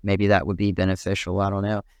feel like maybe that would be beneficial. I don't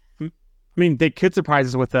know. I mean, they could surprise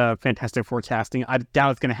us with a Fantastic Four casting. I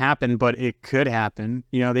doubt it's going to happen, but it could happen.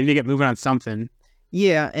 They need to get moving on something.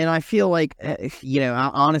 Yeah, and I feel like,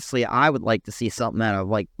 honestly, I would like to see something out of,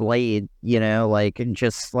 like, Blade, and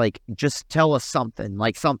just tell us something,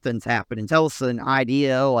 like, something's happening. Tell us an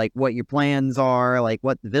idea, like, what your plans are, like,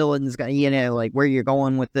 what the villain's got, like, where you're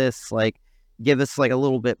going with this, like, give us, like, a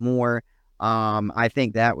little bit more. I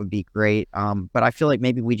think that would be great. But I feel like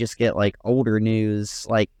maybe we just get like older news,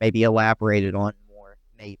 like maybe elaborated on more,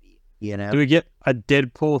 maybe, Do we get a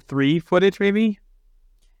Deadpool 3 footage, maybe?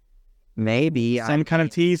 Maybe. Some kind of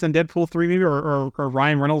tease on Deadpool 3, maybe? Or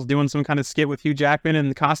Ryan Reynolds doing some kind of skit with Hugh Jackman in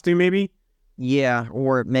the costume, maybe? Yeah,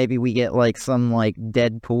 or maybe we get like some like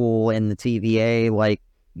Deadpool in the TVA, like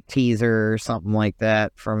teaser or something like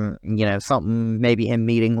that from, something, maybe him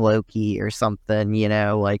meeting Loki or something,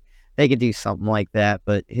 like, they could do something like that,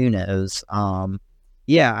 but who knows?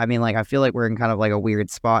 Yeah, I mean, like, I feel like we're in kind of like a weird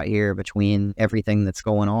spot here between everything that's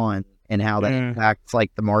going on and how that impacts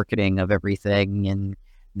like the marketing of everything and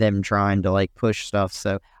them trying to like push stuff.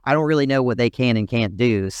 So I don't really know what they can and can't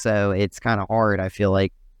do. So it's kind of hard, I feel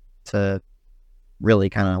like, to really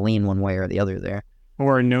kind of lean one way or the other there.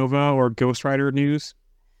 Or Nova or Ghost Rider news.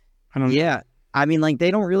 I don't know. Yeah. I mean, like,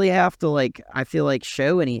 they don't really have to, like, I feel like,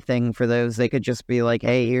 show anything for those. They could just be like,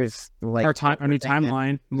 hey, here's, like... Our new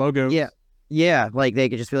timeline, logos. Yeah, like, they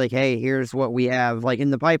could just be like, hey, here's what we have, like, in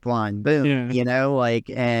the pipeline. Boom.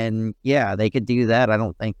 And, yeah, they could do that. I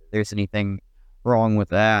don't think there's anything wrong with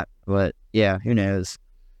that. But, yeah, who knows?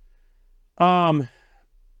 So,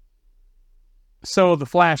 the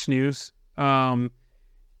Flash news.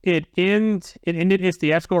 It ended its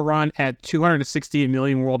theatrical run at $268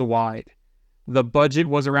 million worldwide. The budget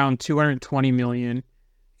was around $220 million.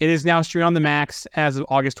 It is now streaming on the Max as of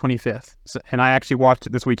August 25th. And I actually watched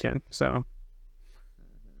it this weekend. So,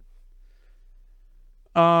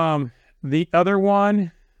 the other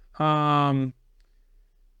one, so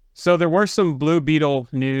there were some Blue Beetle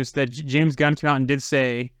news that James Gunn came out and did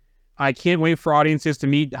say, I can't wait for audiences to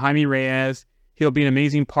meet Jaime Reyes. He'll be an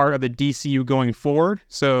amazing part of the DCU going forward.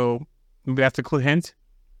 So that's a clear hint.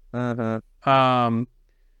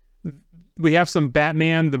 We have some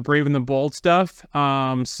Batman, the Brave and the Bold stuff.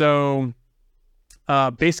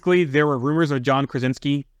 Basically, there were rumors of John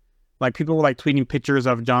Krasinski Like people were like tweeting pictures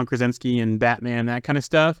of John Krasinski and Batman, that kind of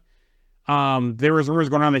stuff. There was rumors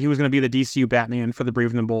going on that he was going to be the DCU Batman for the Brave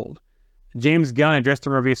and the Bold. James Gunn addressed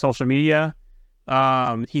him via social media.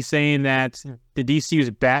 He's saying that the DCU's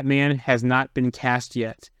Batman has not been cast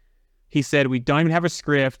yet. He said, we don't even have a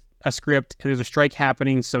script, and there's a strike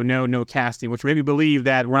happening, so no casting, which made me believe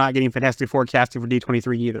that we're not getting Fantastic Four casting for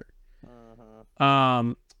D23 either.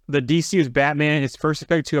 The DCU's Batman is first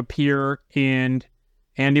expected to appear in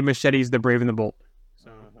Andy Muschietti's The Brave and the Bold.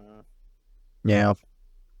 Yeah.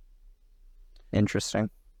 Interesting.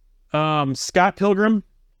 Scott Pilgrim,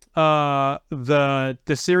 the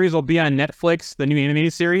series will be on Netflix, the new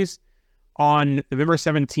animated series, on November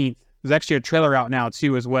 17th. There's actually a trailer out now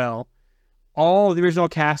too as well. All the original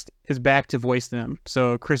cast is back to voice them.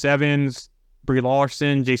 So Chris Evans, Brie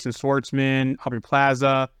Larson, Jason Schwartzman, Aubrey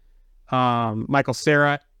Plaza, Michael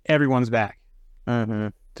Cera, everyone's back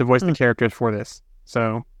to voice the characters for this.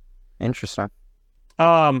 So interesting.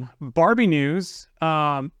 Barbie news.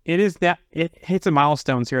 It hits a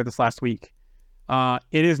milestones here this last week.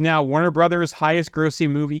 It is now Warner Brothers' highest grossing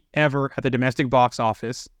movie ever at the domestic box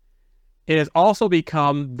office. It has also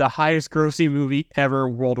become the highest grossing movie ever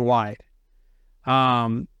worldwide.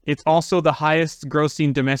 It's also the highest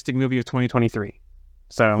grossing domestic movie of 2023.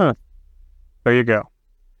 So there you go.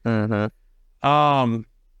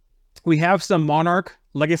 We have some Monarch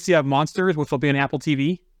Legacy of Monsters, which will be on Apple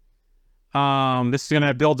TV. This is going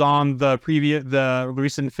to build on the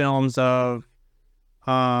recent films of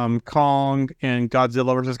Kong and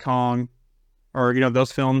Godzilla versus Kong, or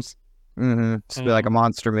those films. It's be like a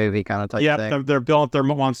monster movie kind of type thing. Yeah, they're built their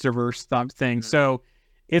MonsterVerse type thing. So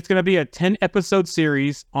it's going to be a 10-episode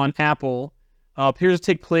series on Apple. Appears to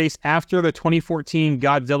take place after the 2014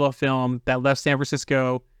 Godzilla film that left San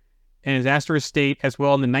Francisco and his disastrous state, as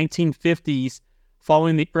well in the 1950s,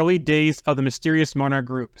 following the early days of the mysterious Monarch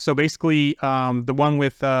group. So basically, the one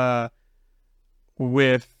with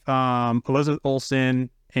Elizabeth Olsen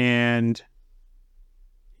and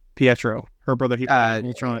Pietro, her brother.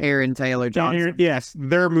 Aaron Taylor Johnson. Yes,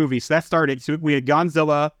 their movie. So that started. So we had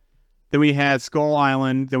Godzilla, then we had Skull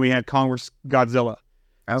Island, then we had Kong vs. Godzilla.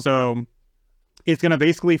 Okay. So it's going to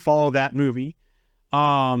basically follow that movie.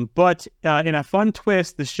 But in a fun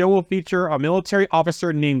twist, the show will feature a military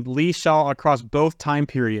officer named Lee Shaw across both time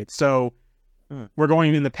periods. So we're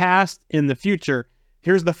going in the past, in the future.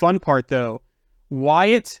 Here's the fun part, though.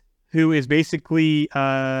 Wyatt, who is basically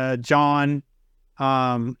John,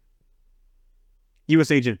 U.S.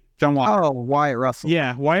 agent, John Walker. Oh, Wyatt Russell.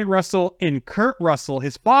 Yeah, Wyatt Russell and Kurt Russell,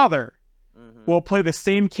 his father, will play the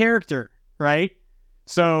same character, right?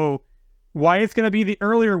 So Wyatt's going to be the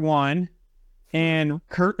earlier one, and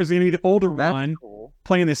Kurt is going to be the older one,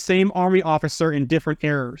 playing the same army officer in different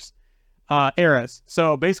eras.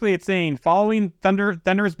 So basically it's saying, following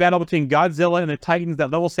thunderous battle between Godzilla and the Titans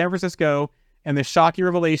that level San Francisco, and the shocking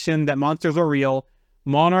revelation that monsters are real,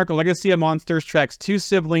 Monarch, a Legacy of Monsters, tracks two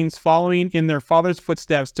siblings following in their father's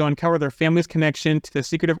footsteps to uncover their family's connection to the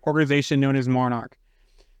secretive organization known as Monarch.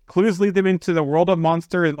 Clues lead them into the world of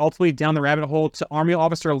monsters and ultimately down the rabbit hole to Army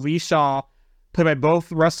Officer Lee Shaw, played by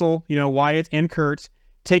both Russell, Wyatt, and Kurt,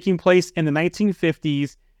 taking place in the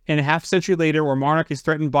 1950s and a half century later, where Monarch is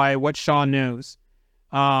threatened by what Shaw knows.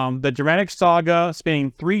 The dramatic saga,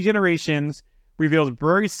 spanning 3 generations, reveals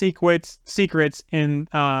buried secrets in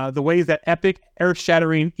the ways that epic,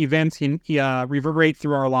 earth-shattering events can reverberate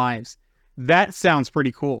through our lives. That sounds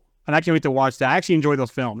pretty cool, and I can't wait to watch that. I actually enjoy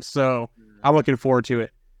those films, so I'm looking forward to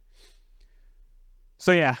it.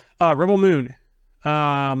 So yeah, Rebel Moon.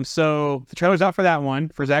 So the trailer's out for that one,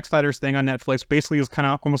 for Zack Snyder's thing on Netflix. Basically, it was kind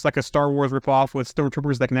of almost like a Star Wars ripoff with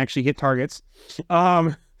stormtroopers that can actually hit targets.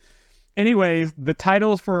 Anyways, the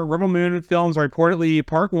titles for Rebel Moon films are reportedly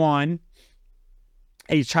Part 1,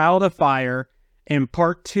 A Child of Fire, and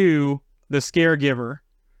Part 2, The Scaregiver.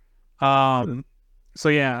 So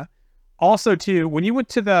yeah. Also, too, when you went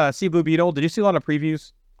to see Blue Beetle, did you see a lot of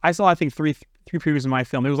previews? I saw, I think, three previews of my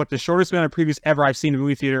film. It was like the shortest amount of previews ever I've seen in the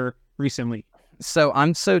movie theater recently. So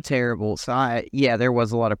I'm so terrible. So there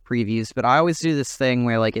was a lot of previews, but I always do this thing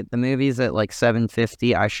where like the movie's at like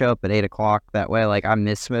 7:50, I show up at 8 o'clock. That way, like I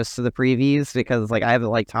miss most of the previews because like I have it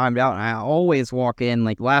like timed out, and I always walk in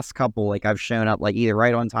like last couple, like I've shown up like either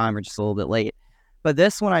right on time or just a little bit late. But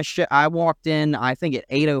this one I walked in, I think at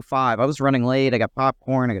 8:05. I was running late. I got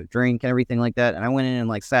popcorn, I got a drink and everything like that. And I went in and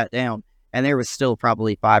like sat down, and there was still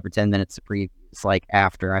probably 5 or 10 minutes of previews. Like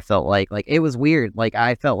after, I felt like it was weird. Like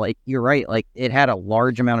I felt like, you're right, like it had a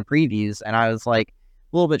large amount of previews, and I was like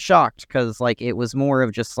a little bit shocked because like it was more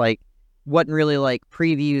of just like wasn't really like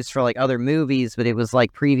previews for like other movies, but it was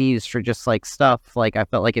like previews for just like stuff. Like I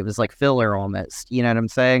felt like it was like filler almost. You know what I'm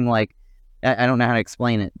saying? Like I don't know how to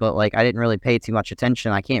explain it, but like I didn't really pay too much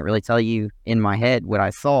attention. I can't really tell you in my head what I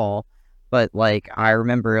saw, but like I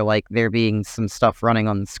remember like there being some stuff running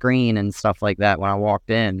on the screen and stuff like that when I walked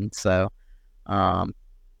in. So,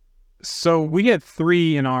 So we had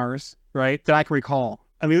 3 in ours, right? That I can recall.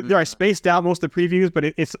 I mean, I spaced out most of the previews, but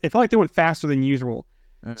it felt like they went faster than usual.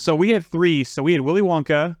 So we had 3. So we had Willy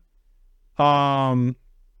Wonka.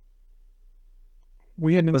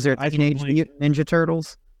 We had. Was there Teenage Mutant Ninja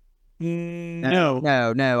Turtles? No.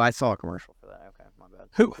 No. I saw a commercial for that. Okay, my bad.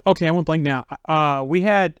 Who? Okay, I won't blank now. I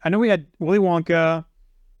know we had Willy Wonka.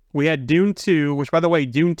 We had Dune 2, which, by the way,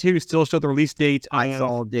 Dune 2 still showed the release date. I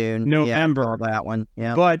saw Dune. November. Yeah, I saw that one.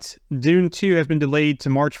 Yeah. But Dune 2 has been delayed to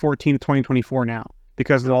March 14th, 2024 now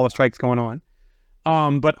because of all the strikes going on.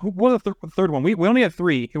 But what was the third one? We only had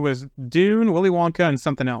 3. It was Dune, Willy Wonka, and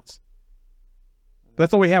something else.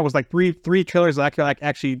 That's all we had was like three trailers that I could like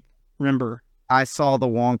actually remember. I saw the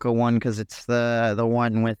Wonka one because it's the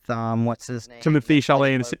one with what's his name? Timothy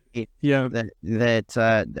Chalamet. Yeah.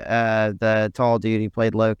 The tall dude who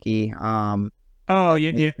played Loki. Oh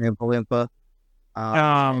yeah. Oompa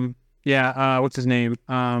Loompa. What's his name?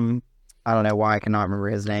 I don't know why I cannot remember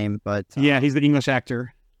his name, but yeah, he's the English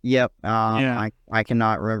actor. Yep. I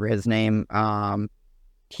cannot remember his name.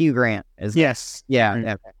 Hugh Grant is. Yes. Yeah.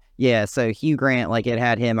 Okay. Yeah. So Hugh Grant, like it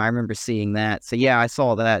had him. I remember seeing that. So yeah, I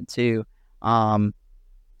saw that too.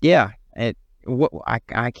 Yeah.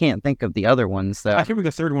 I can't think of the other ones though. I can't remember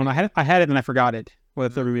the third one. I had it and I forgot it. What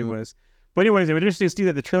the third movie was. But anyways, it was interesting to see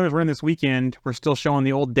that the trailers were in this weekend. We're still showing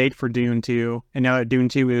the old date for Dune 2, and now that Dune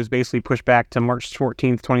 2 is basically pushed back to March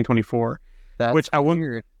 14th, 2024. That's which I wouldn't.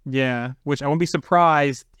 weird. Yeah, which I wouldn't be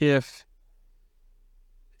surprised if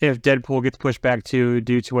Deadpool gets pushed back too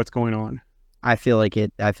due to what's going on. I feel like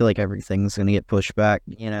everything's gonna get pushed back.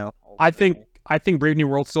 You know. I think Brave New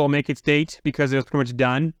World still will make its date because it was pretty much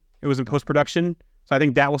done. It was in post production, so I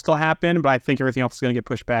think that will still happen. But I think everything else is gonna get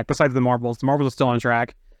pushed back. Besides the Marvels are still on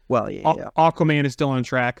track. Well, yeah. Aquaman is still on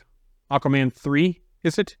track. Aquaman 3,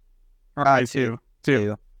 is it? Or 2?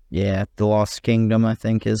 2. Yeah, The Lost Kingdom, I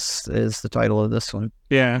think, is the title of this one.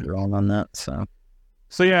 Yeah. You're wrong on that, so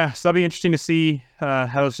that'll be interesting to see how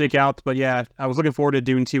it'll shake out. But yeah, I was looking forward to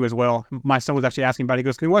Dune 2 as well. My son was actually asking about it. He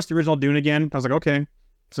goes, "Can we watch the original Dune again?" I was like, okay.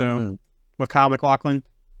 So, with Kyle MacLachlan.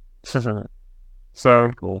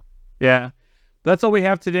 So, cool. Yeah. That's all we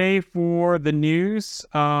have today for the news.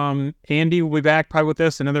 Andy will be back probably with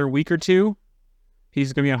us another week or 2.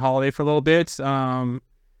 He's going to be on holiday for a little bit. I'm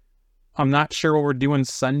not sure what we're doing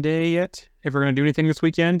Sunday yet, if we're going to do anything this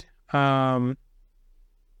weekend. I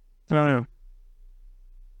don't know.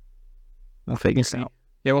 We'll figure it out.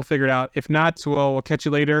 Yeah, we'll figure it out. If not, we'll catch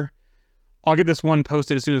you later. I'll get this one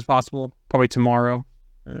posted as soon as possible, probably tomorrow.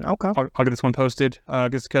 Okay. I'll get this one posted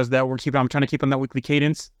just because I'm trying to keep on that weekly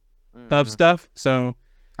cadence of stuff. So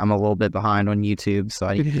I'm a little bit behind on YouTube, so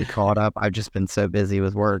I need to get caught up. I've just been so busy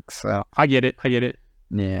with work, so I get it.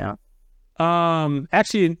 Yeah.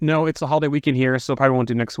 Actually, no, it's a holiday weekend here, so probably won't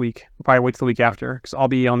do next week. We'll probably wait till the week after because I'll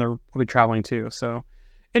be traveling too. So,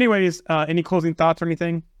 anyways, any closing thoughts or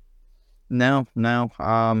anything? No.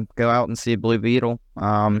 Go out and see Blue Beetle.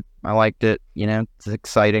 I liked it. You know, it's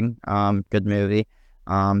exciting. Good movie.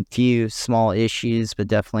 Few small issues, but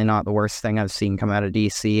definitely not the worst thing I've seen come out of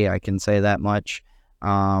DC. I can say that much.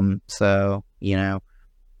 So, you know,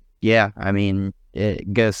 yeah, I mean,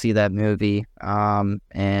 go see that movie.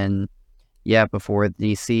 And yeah, before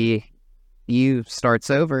DCU starts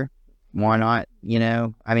over, why not, you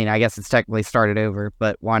know, I mean, I guess it's technically started over,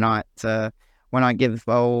 but why not give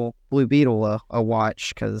Blue Beetle a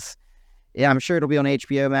watch? Because, yeah, I'm sure it'll be on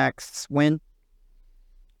HBO Max when?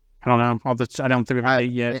 I don't know. I don't think we've had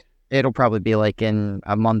it yet. It'll probably be like in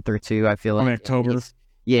a month or 2, I feel like. October.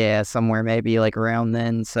 Yeah, somewhere maybe like around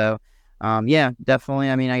then. So, yeah,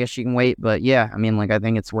 definitely. I mean, I guess you can wait, but yeah, I mean, like, I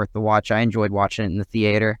think it's worth the watch. I enjoyed watching it in the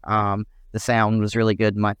theater. The sound was really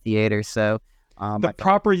good in my theater. So, the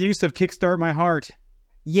proper use of Kickstart My Heart.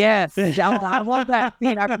 Yes, I love that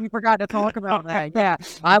scene. We forgot to talk about that. Yeah,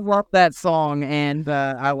 I love that song, and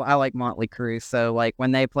I like Motley Crue. So, like,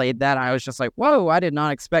 when they played that, I was just like, "Whoa! I did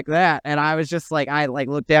not expect that." And I was just like, I like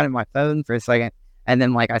looked down at my phone for a second, and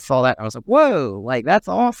then like I saw that, and I was like, "Whoa! Like that's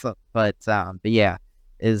awesome!" But yeah,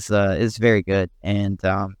 is very good, and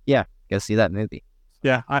yeah, go see that movie.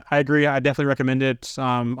 Yeah, I agree. I definitely recommend it.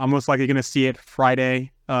 I'm most likely going to see it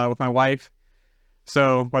Friday with my wife.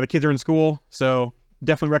 So while the kids are in school, so.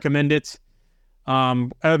 Definitely recommend it. Other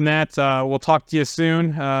than that, we'll talk to you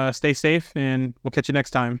soon. Stay safe, and we'll catch you next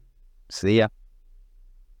time. See ya.